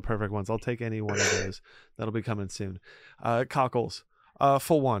designing all the perfect ones. I'll take any one of those. That'll be coming soon. Cockles,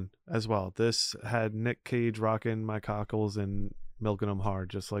 full one as well. This had Nick Cage rocking my cockles and milking them hard,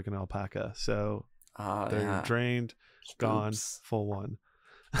 just like an alpaca. So they're drained, gone, Oops. full one.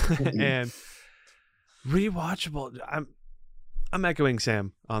 And rewatchable. I'm echoing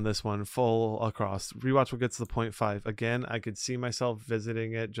Sam on this one, full across. Rewatchable gets the 0.5. Again, I could see myself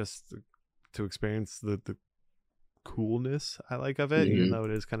visiting it just to experience the coolness I like of it, even though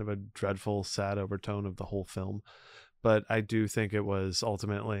it is kind of a dreadful, sad overtone of the whole film. But I do think it was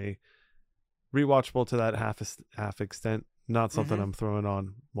ultimately rewatchable to that half extent. Not something I'm throwing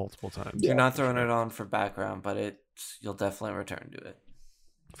on multiple times. You're not throwing it on for background, but you'll definitely return to it.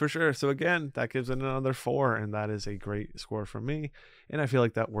 For sure. So again, that gives it another 4, and that is a great score for me. And I feel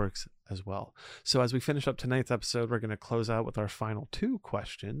like that works as well. So as we finish up tonight's episode, we're going to close out with our final 2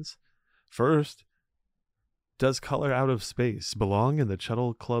 questions. First, does Color Out of Space belong in the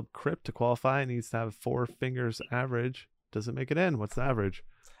Chuttle Club crypt? To qualify, it needs to have 4 fingers average. Does it make it in? What's the average?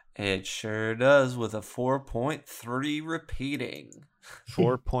 It sure does, with a 4.3 repeating.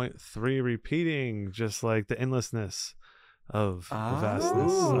 4.3 repeating, just like the endlessness of the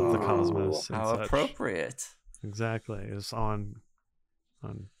vastness of the cosmos. And How such. appropriate. Exactly. It's on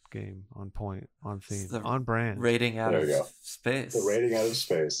game, on point, on theme, the on brand. Rating out There of you go. space. The rating out of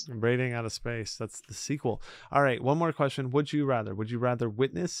space. Rating out of space. That's the sequel. All right, one more question. Would you rather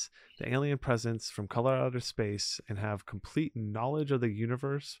witness the alien presence from Color Out of Space and have complete knowledge of the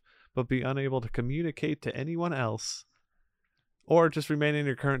universe, but be unable to communicate to anyone else, or just remain in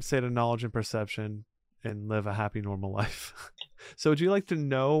your current state of knowledge and perception and live a happy, normal life? So would you like to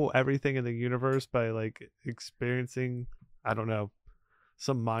know everything in the universe by like experiencing, I don't know,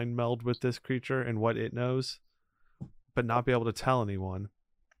 some mind meld with this creature and what it knows, but not be able to tell anyone,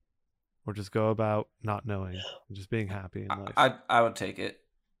 or just go about not knowing and just being happy in life? I would take it.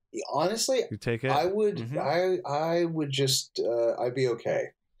 Honestly, You take it? I would. Mhm. I would just. I'd be okay,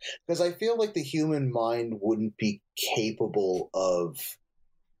 because I feel like the human mind wouldn't be capable of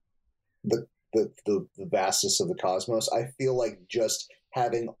the vastness of the cosmos. I feel like just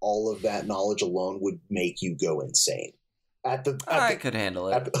having all of that knowledge alone would make you go insane. I could handle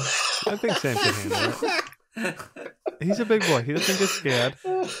it. I think Sam can handle it. He's a big boy. He doesn't get scared.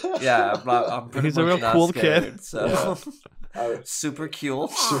 Yeah, I'm pretty He's a much real not cool scared, kid. So Yeah. super cool.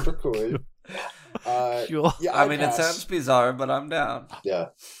 Super cool. Cool. Yeah, I I'd mean, pass. it sounds bizarre, but I'm down. Yeah.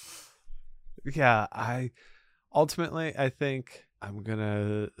 Yeah, I think I'm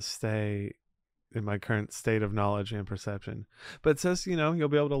gonna stay in my current state of knowledge and perception. But it says, you'll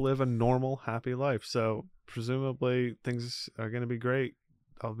be able to live a normal, happy life. So presumably things are gonna be great.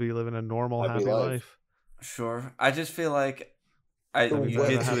 I'll be living a normal, Happy happy life. life. Sure. I just feel like you Live get a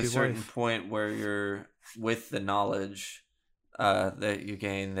to a happy certain life. point where you're with the knowledge that you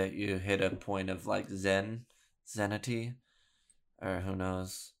gain, that you hit a point of like zenity, or who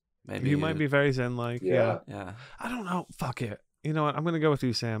knows, maybe You might be very zen-like. Yeah. Yeah. I don't know. Fuck it. You know what? I'm gonna go with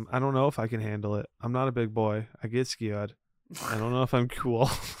you, Sam. I don't know if I can handle it. I'm not a big boy. I get scared. I don't know if I'm cool.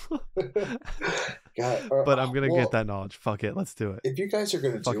 God, But I'm gonna get that knowledge. Fuck it. Let's do it. If you guys are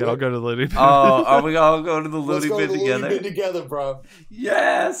gonna Fuck do it. I'll go to the Looney Bin. Oh, are we all going to the let's Looney go to Bin the Looney together? Bin together, bro.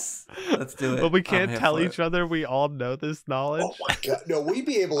 Yes. Let's do it. But we I'm can't here tell for each other we all know this knowledge. Oh my god! No, we'd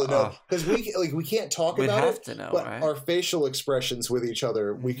be able to know because we can't talk We'd about have it, to know, but right? our facial expressions with each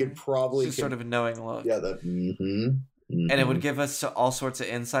other, we could probably Just sort of a knowing look. yeah. And it would give us all sorts of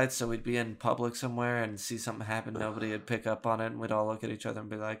insights, so we'd be in public somewhere and see something happen, nobody would pick up on it, and we'd all look at each other and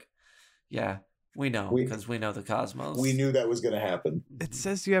be like, yeah, we know, because we know the cosmos. we knew that was going to happen. It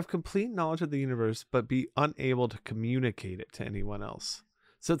says you have complete knowledge of the universe, but be unable to communicate it to anyone else.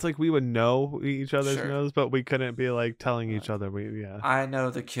 So it's like we would know each other's Sure. knows, but we couldn't be like telling each other. I know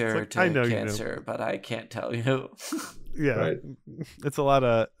the cure like, I know to you know. cancer, but I can't tell you. Yeah, Right. It's a lot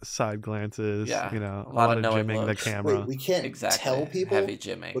of side glances. Yeah, a a lot lot of of knowing jimming the looks. camera. Wait, we can't Exactly. tell people, Heavy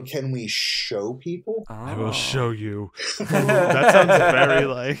gymming. but can we show people? I will Oh. show you. That sounds very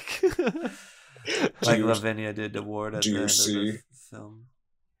like. Like Do you- Lavinia did to Ward at do the you end see? of the film.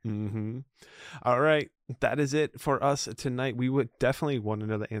 Mm-hmm. All right, that is it for us tonight. We would definitely want to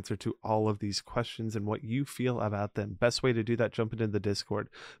know the answer to all of these questions and what you feel about them. Best way to do that, jump into the Discord.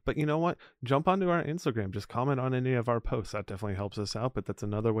 But you know what? Jump onto our Instagram. Just comment on any of our posts. That definitely helps us out. But that's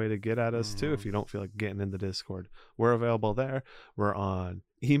another way to get at us too if you don't feel like getting in the Discord. We're available there. We're on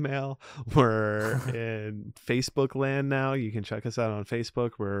email. We're in Facebook land now. You can check us out on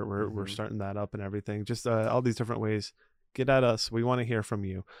Facebook. We're starting that up and everything. Just all these different ways. Get at us. We want to hear from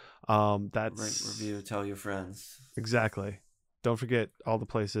you. That's rate, review, tell your friends. Exactly. Don't forget all the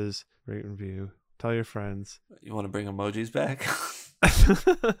places. Rate, review, tell your friends. You want to bring emojis back?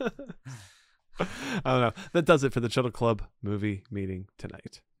 I don't know. That does it for the Chuttle Club movie meeting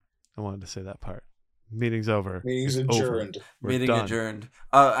tonight. I wanted to say that part. Meeting's over. Meeting's adjourned. Meeting done. Adjourned.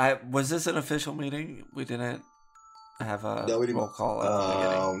 Was this an official meeting? We didn't have a roll call at the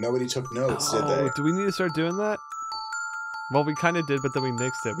beginning. Nobody took notes, did they? Do we need to start doing that? Well, we kind of did, but then we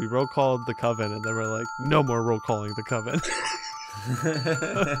nixed it. We roll called the Coven, and then we're like, no more roll calling the Coven.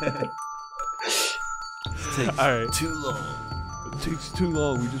 Takes all right. too long. It takes too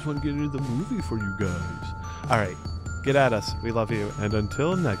long. We just want to get into the movie for you guys. All right. Get at us. We love you. And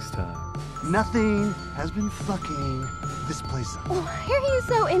until next time. Nothing has been fucking this place up. Why are you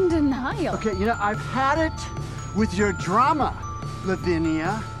so in denial? Okay, I've had it with your drama,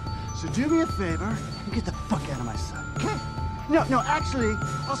 Lavinia. So do me a favor and get the fuck out of my sight, okay? No, actually,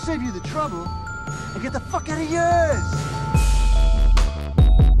 I'll save you the trouble and get the fuck out of yours.